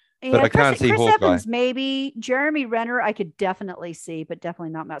 Yeah, but I can't see Chris Hawkeye. Evans, maybe. Jeremy Renner, I could definitely see, but definitely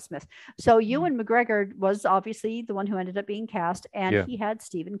not Matt Smith. So Ewan McGregor was obviously the one who ended up being cast, and he had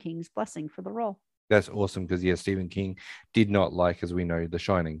Stephen King's blessing for the role. That's awesome because, Stephen King did not like, as we know, The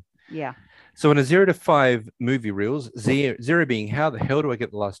Shining. Yeah. So in a 0 to 5 movie reels, 0 being how the hell do I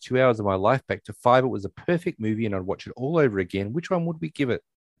get the last 2 hours of my life back, to 5 it was a perfect movie and I'd watch it all over again. Which one would we give it?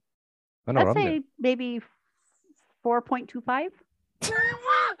 I'd say maybe 4.25.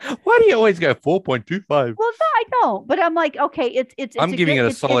 Why do you always go 4.25? Well, no, I don't. But I'm like, okay, it's I'm giving it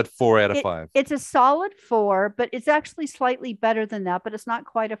a solid 4 out of 5. It's a solid 4, but it's actually slightly better than that, but it's not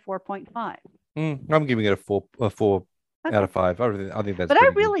quite a 4.5. I'm giving it a 4 out of 5. I think that's. But I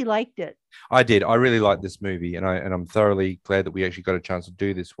really liked it. I did. I really liked this movie, and I'm thoroughly glad that we actually got a chance to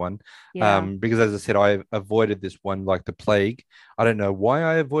do this one. Yeah. Because as I said, I avoided this one like the plague. I don't know why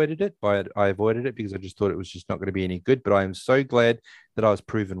I avoided it, but I avoided it because I just thought it was just not going to be any good. But I am so glad that I was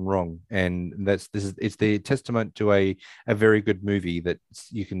proven wrong, and it's the testament to a very good movie that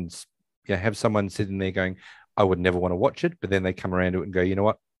you can have someone sitting there going, I would never want to watch it, but then they come around to it and go, you know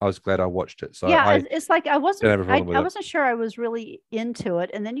what? I was glad I watched it. So it's like I wasn't sure I was really into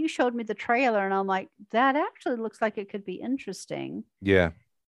it, and then you showed me the trailer, and I'm like, that actually looks like it could be interesting. Yeah.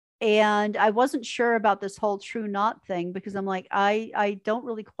 And I wasn't sure about this whole true knot thing because I'm like, I don't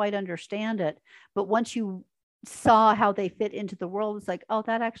really quite understand it. But once you saw how they fit into the world, it's like, oh,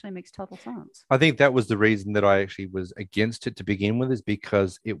 that actually makes total sense. I think that was the reason that I actually was against it to begin with, is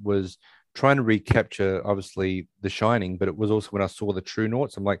because it was trying to recapture obviously The Shining, but it was also when I saw the True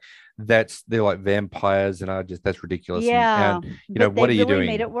Noughts, I'm like, they're like vampires, and that's ridiculous. Yeah, and what are you doing?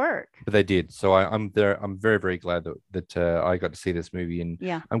 Made it work, but they did. So I'm very, very glad that I got to see this movie, and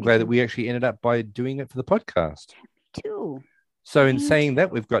I'm glad that we actually ended up by doing it for the podcast. Me too. So in saying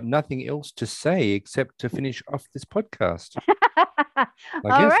that, we've got nothing else to say except to finish off this podcast. I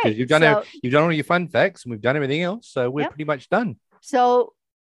guess, because you've done all your fun facts and we've done everything else, so we're pretty much done. So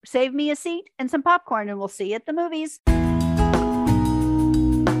save me a seat and some popcorn, and we'll see you at the movies.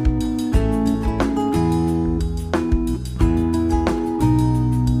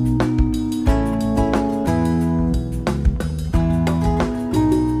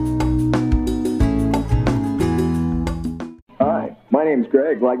 Hi, my name's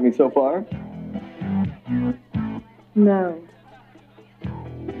Greg. Like me so far? No.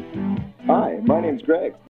 Hi, my name's Greg.